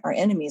people aren't our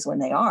enemies when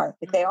they are.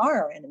 Like, they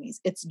are our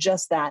enemies. It's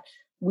just that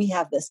we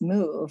have this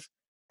move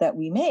that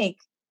we make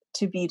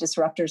to be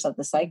disruptors of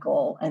the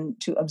cycle and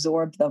to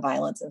absorb the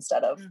violence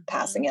instead of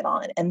passing it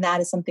on. And that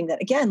is something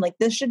that, again, like,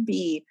 this should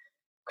be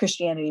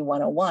Christianity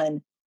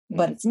 101,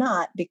 but it's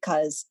not,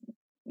 because,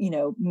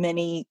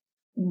 many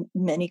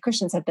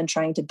Christians have been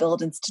trying to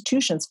build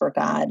institutions for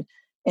God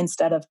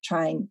instead of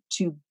trying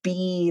to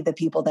be the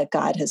people that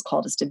God has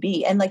called us to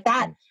be. And like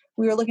that,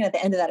 we were looking at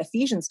the end of that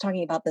Ephesians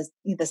talking about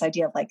this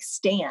idea of like,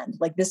 stand,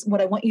 like this,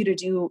 what I want you to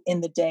do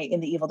in the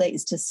evil day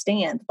is to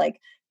stand. Like,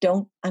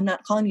 I'm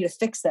not calling you to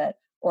fix it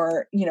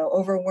or,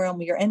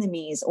 overwhelm your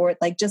enemies, or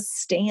like, just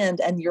stand,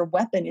 and your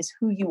weapon is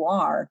who you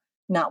are,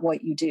 not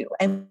what you do.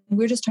 And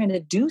we're just trying to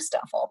do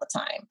stuff all the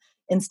time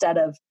instead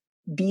of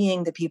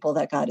being the people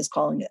that God is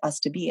calling us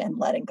to be and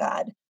letting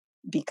God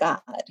be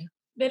God.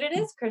 But it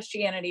is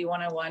Christianity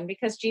 101,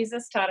 because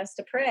Jesus taught us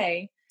to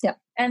pray. Yeah.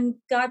 And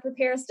God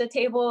prepares a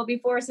table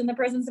before us in the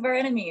presence of our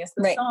enemies.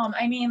 The Psalm.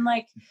 I mean,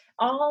 like,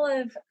 all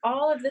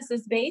of this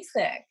is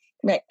basic.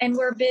 Right. And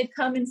we're bid,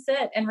 come and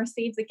sit and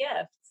receive the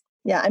gift.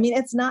 Yeah. I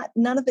mean,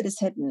 none of it is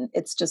hidden.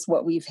 It's just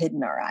what we've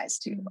hidden our eyes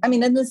to. I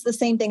mean, and it's the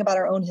same thing about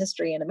our own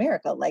history in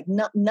America. Like,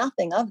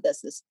 nothing of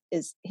this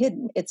is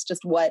hidden. It's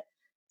just what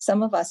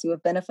some of us who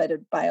have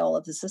benefited by all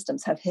of the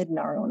systems have hidden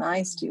our own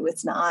eyes to.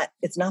 It's not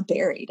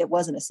buried. It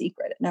wasn't a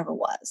secret. It never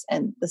was.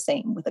 And the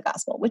same with the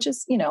gospel, which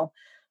is,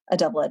 a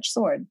double-edged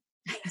sword.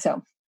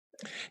 So,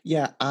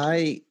 yeah,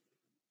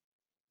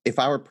 if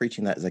I were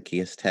preaching that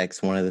Zacchaeus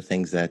text, one of the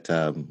things that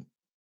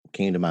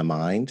came to my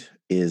mind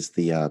is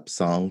the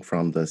song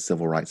from the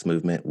civil rights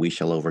movement, "We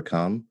Shall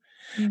Overcome."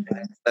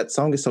 That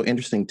song is so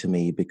interesting to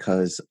me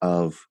because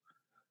of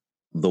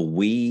the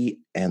we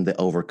and the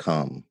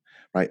overcome,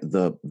 right?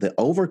 The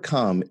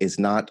overcome is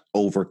not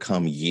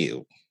overcome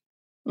you.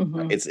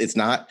 It's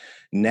not,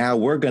 now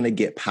we're going to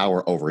get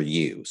power over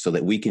you so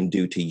that we can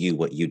do to you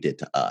what you did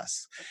to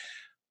us.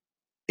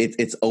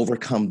 It's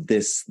overcome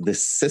this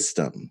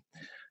system.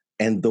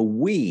 And the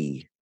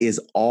we is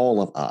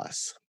all of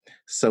us,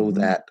 so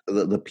that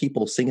the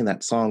people singing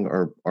that song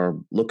are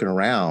looking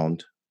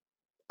around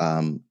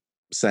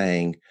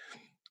saying,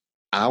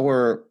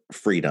 our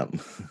freedom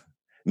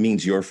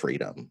means your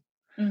freedom.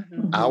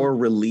 Our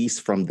release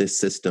from this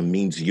system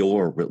means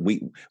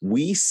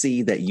we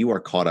see that you are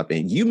caught up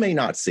in, you may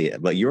not see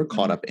it, but you're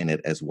caught up in it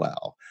as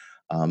well.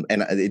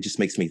 And it just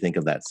makes me think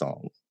of that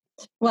song.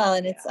 Well,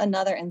 and it's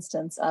another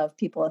instance of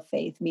people of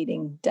faith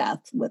meeting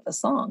death with a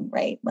song,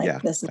 right?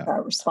 Like, this is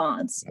our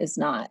response, is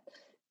not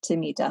to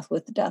meet death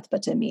with death,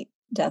 but to meet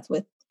death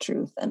with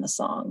truth and a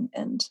song.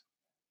 And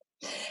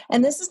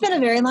this has been a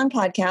very long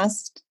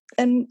podcast,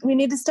 and we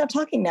need to stop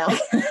talking now.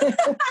 That's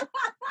a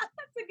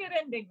good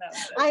ending, though.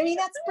 I mean,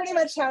 that's pretty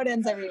much how it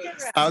ends every week.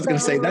 I was going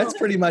to say, that's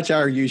pretty much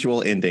our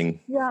usual ending.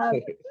 Yeah.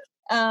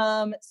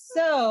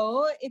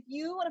 So if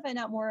you want to find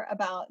out more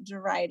about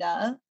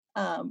Derita,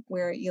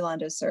 where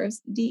Yolando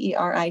serves,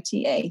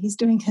 Derita, he's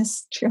doing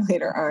his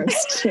cheerleader arms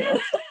too.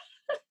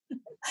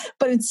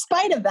 But in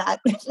spite of that,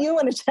 if you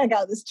want to check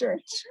out this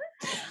church,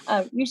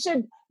 you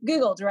should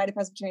Google Derita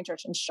Presbyterian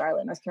Church in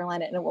Charlotte, North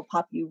Carolina, and it will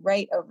pop you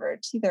right over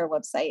to their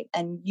website.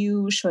 And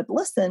you should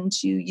listen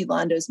to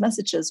Yolanda's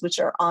messages, which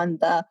are on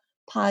the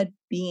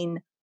Podbean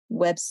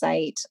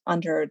website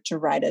under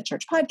Derita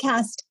Church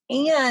Podcast.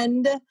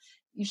 And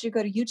you should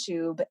go to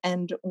YouTube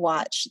and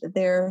watch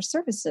their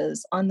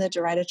services on the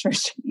Derita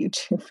Church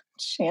YouTube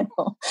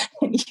channel.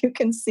 And you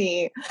can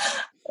see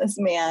this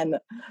man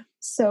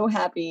so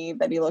happy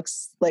that he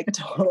looks like a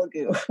total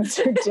goof. It's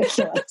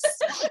ridiculous.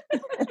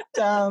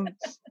 And,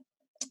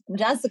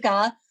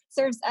 Jessica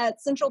serves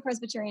at Central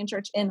Presbyterian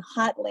Church in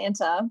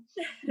Hotlanta.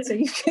 So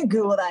you can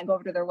Google that and go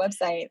over to their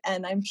website.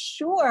 And I'm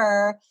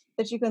sure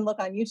that you can look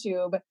on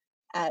YouTube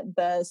at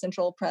the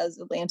Central Pres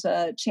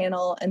Atlanta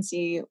channel and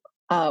see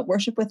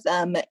worship with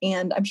them.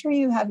 And I'm sure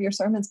you have your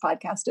sermons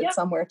podcasted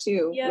somewhere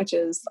too, which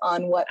is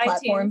on what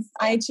platform?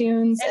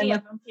 iTunes any and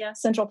of them,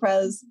 Central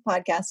Pres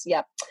podcast.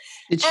 Yep.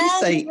 Did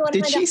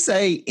she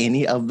say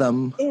any of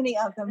them? Any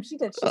of them. She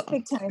did. She's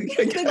big time.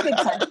 Big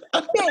time.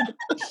 Big,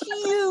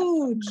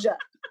 huge.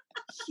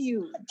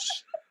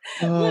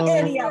 That's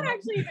not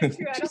actually even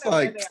true. I don't know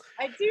where they are.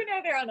 I do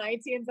know they're on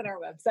iTunes and our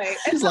website.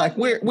 She's like,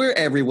 we're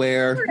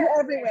everywhere. We're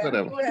everywhere.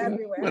 Whatever. We're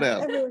everywhere.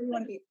 Whatever. Everywhere you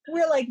want to be.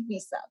 We're like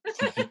Visa.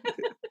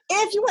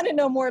 If you want to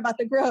know more about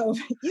the Grove,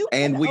 you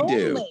can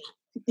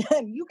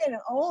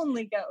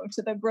only go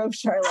to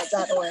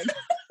thegrovecharlotte.org.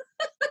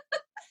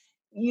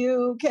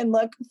 You can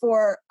look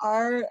for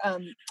our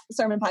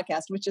sermon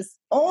podcast, which is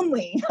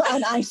only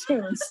on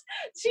iTunes.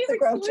 She's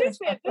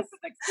exclusive. This is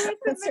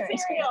exclusive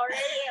material right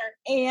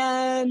here.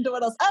 And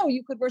what else? Oh,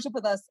 you could worship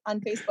with us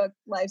on Facebook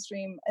live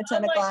stream at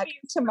 10 o'clock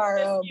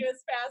tomorrow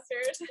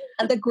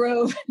at the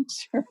Grove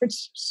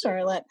Church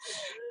Charlotte.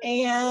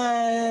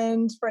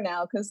 And for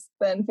now, because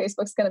then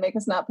Facebook's going to make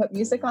us not put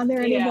music on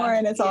there anymore,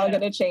 and it's all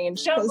going to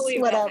change. Don't believe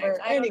whatever.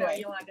 That.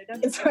 Anyway,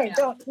 it's right.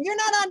 You're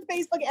not on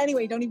Facebook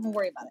anyway. Don't even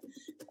worry about it.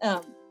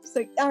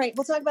 So, all right,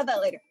 we'll talk about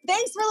that later.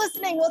 Thanks for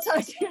listening. We'll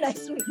talk to you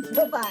next week.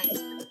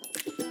 Bye-bye.